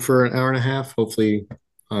schedule for an hour and a half. Hopefully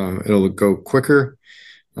it'll go quicker.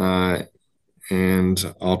 And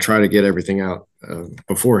I'll try to get everything out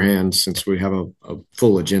beforehand, since we have a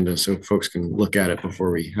full agenda, so folks can look at it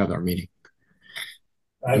before we have our meeting.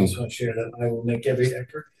 I just want to share that I will make every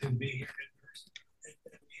effort to be here in person at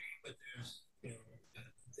that meeting, but there's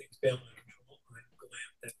things beyond my control. I'm glad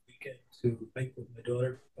that weekend to hike with my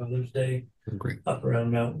daughter for Father's Day. Great. Up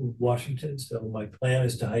around Mount Washington. So my plan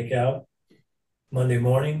is to hike out Monday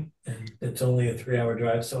morning, and it's only a 3-hour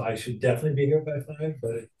drive, so I should definitely be here by 5.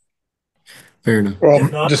 But fair enough. Well,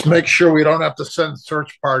 not, just make sure we don't have to send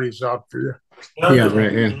search parties out for you.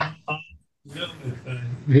 Right. Yeah. If I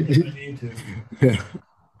need to. Yeah.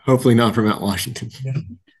 Hopefully not from Mount Washington. Yeah.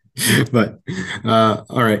 But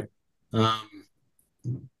all right. Well,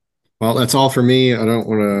 that's all for me. I don't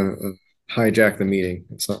want to hijack the meeting.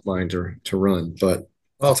 It's not mine to run, but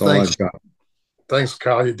that's all I've got. Thanks,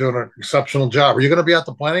 Kyle. You're doing an exceptional job. Are you going to be at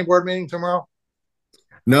the planning board meeting tomorrow?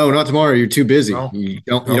 No, not tomorrow. You're too busy. No? You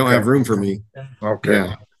don't have room for me. Okay.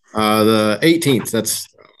 Yeah. The 18th.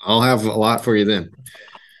 I'll have a lot for you then.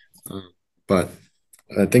 But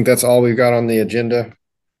I think that's all we've got on the agenda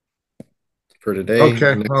for today.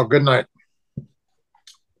 Okay. Well, good night.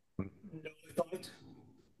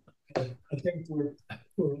 I think we're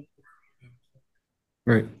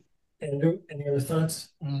right. Andrew, any other thoughts?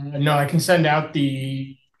 No, I can send out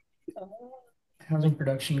the housing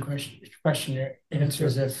production questionnaire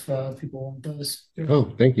answers if people want those.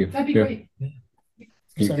 Oh, thank you. That'd be great.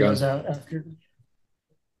 Send those out after.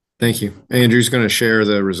 Thank you. Andrew's going to share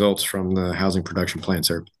the results from the housing production plan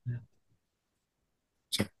survey.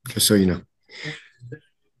 So, just so you know.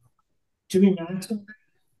 Jimmy Madison?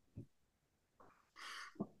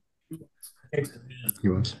 He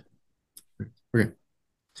was. Okay.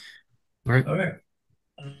 All right. All right.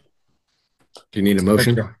 Do you need a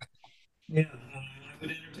motion? Yeah, I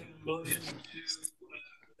would entertain a motion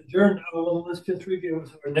to adjourn. Well, let's just review.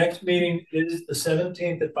 So our next meeting is the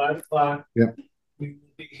 17th at 5 o'clock. Yep. We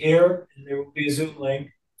will be here, and there will be a Zoom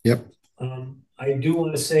link. Yep. I do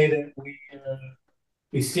want to say that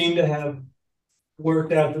we seem to have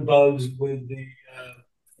worked out the bugs with the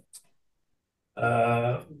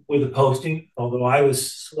posting, although I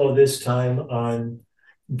was slow this time on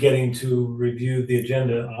getting to review the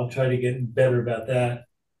agenda. I'll try to get better about that.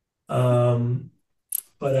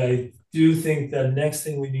 But I do think the next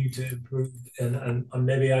thing we need to improve, and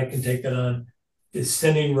maybe I can take that on, is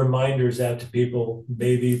sending reminders out to people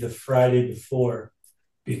maybe the Friday before,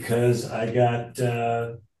 because I got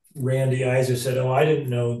Randy Iser said, "Oh, I didn't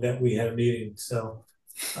know that we had a meeting." So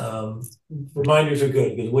reminders are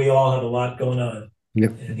good because we all have a lot going on.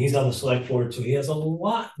 Yep. And he's on the select board, so he has a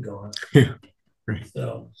lot going on. Yeah. Right.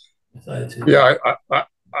 So yeah,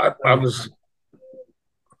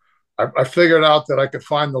 I figured out that I could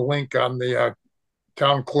find the link on the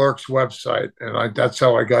town clerk's website, and that's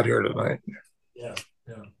how I got here tonight. Yeah.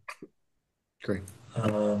 Great.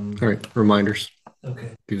 All right, reminders.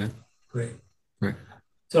 Okay. Do that. Great. Right.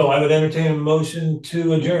 So I would entertain a motion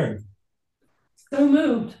to adjourn. So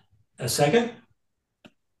moved. A second?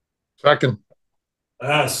 Second.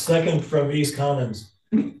 Second from East Commons.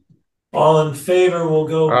 All in favor will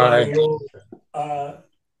go by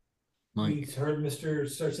we heard Mr.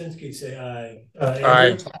 Starsinski say aye.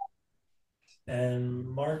 Aye. And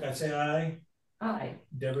Mark, I say aye. Aye.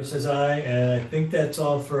 Deborah says aye, and I think that's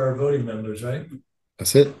all for our voting members, right?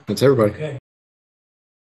 That's it. That's everybody. Okay.